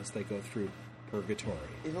certain as they go through Purgatory.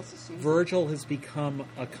 It also seems Virgil has become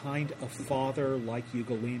a kind of father like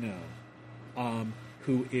Ugolino,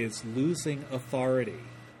 who is losing authority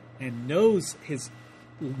and knows he's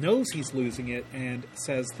losing it and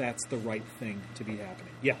says that's the right thing to be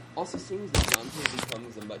happening. Yeah. Also seems that Dante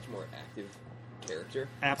becomes a much more active character.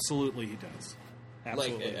 Absolutely he does.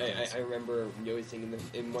 Absolutely he does. I remember noticing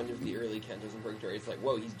in one of the early cantos in Purgatory, it's like,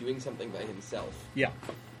 whoa, he's doing something by himself. Yeah.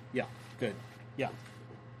 Yeah. Good. Yeah.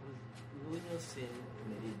 Was Ugolino's sin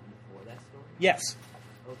committed before that story? Yes.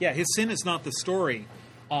 Okay. Yeah, his sin is not the story.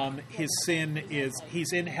 His sin is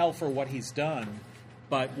he's in hell for what he's done,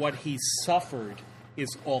 but what he's suffered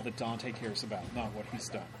is all that Dante cares about, not what he's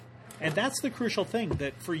done. And that's the crucial thing,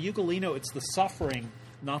 that for Ugolino, it's the suffering,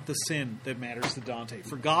 not the sin, that matters to Dante.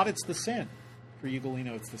 For God, it's the sin. For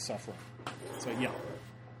Ugolino, it's the suffering. So, yeah.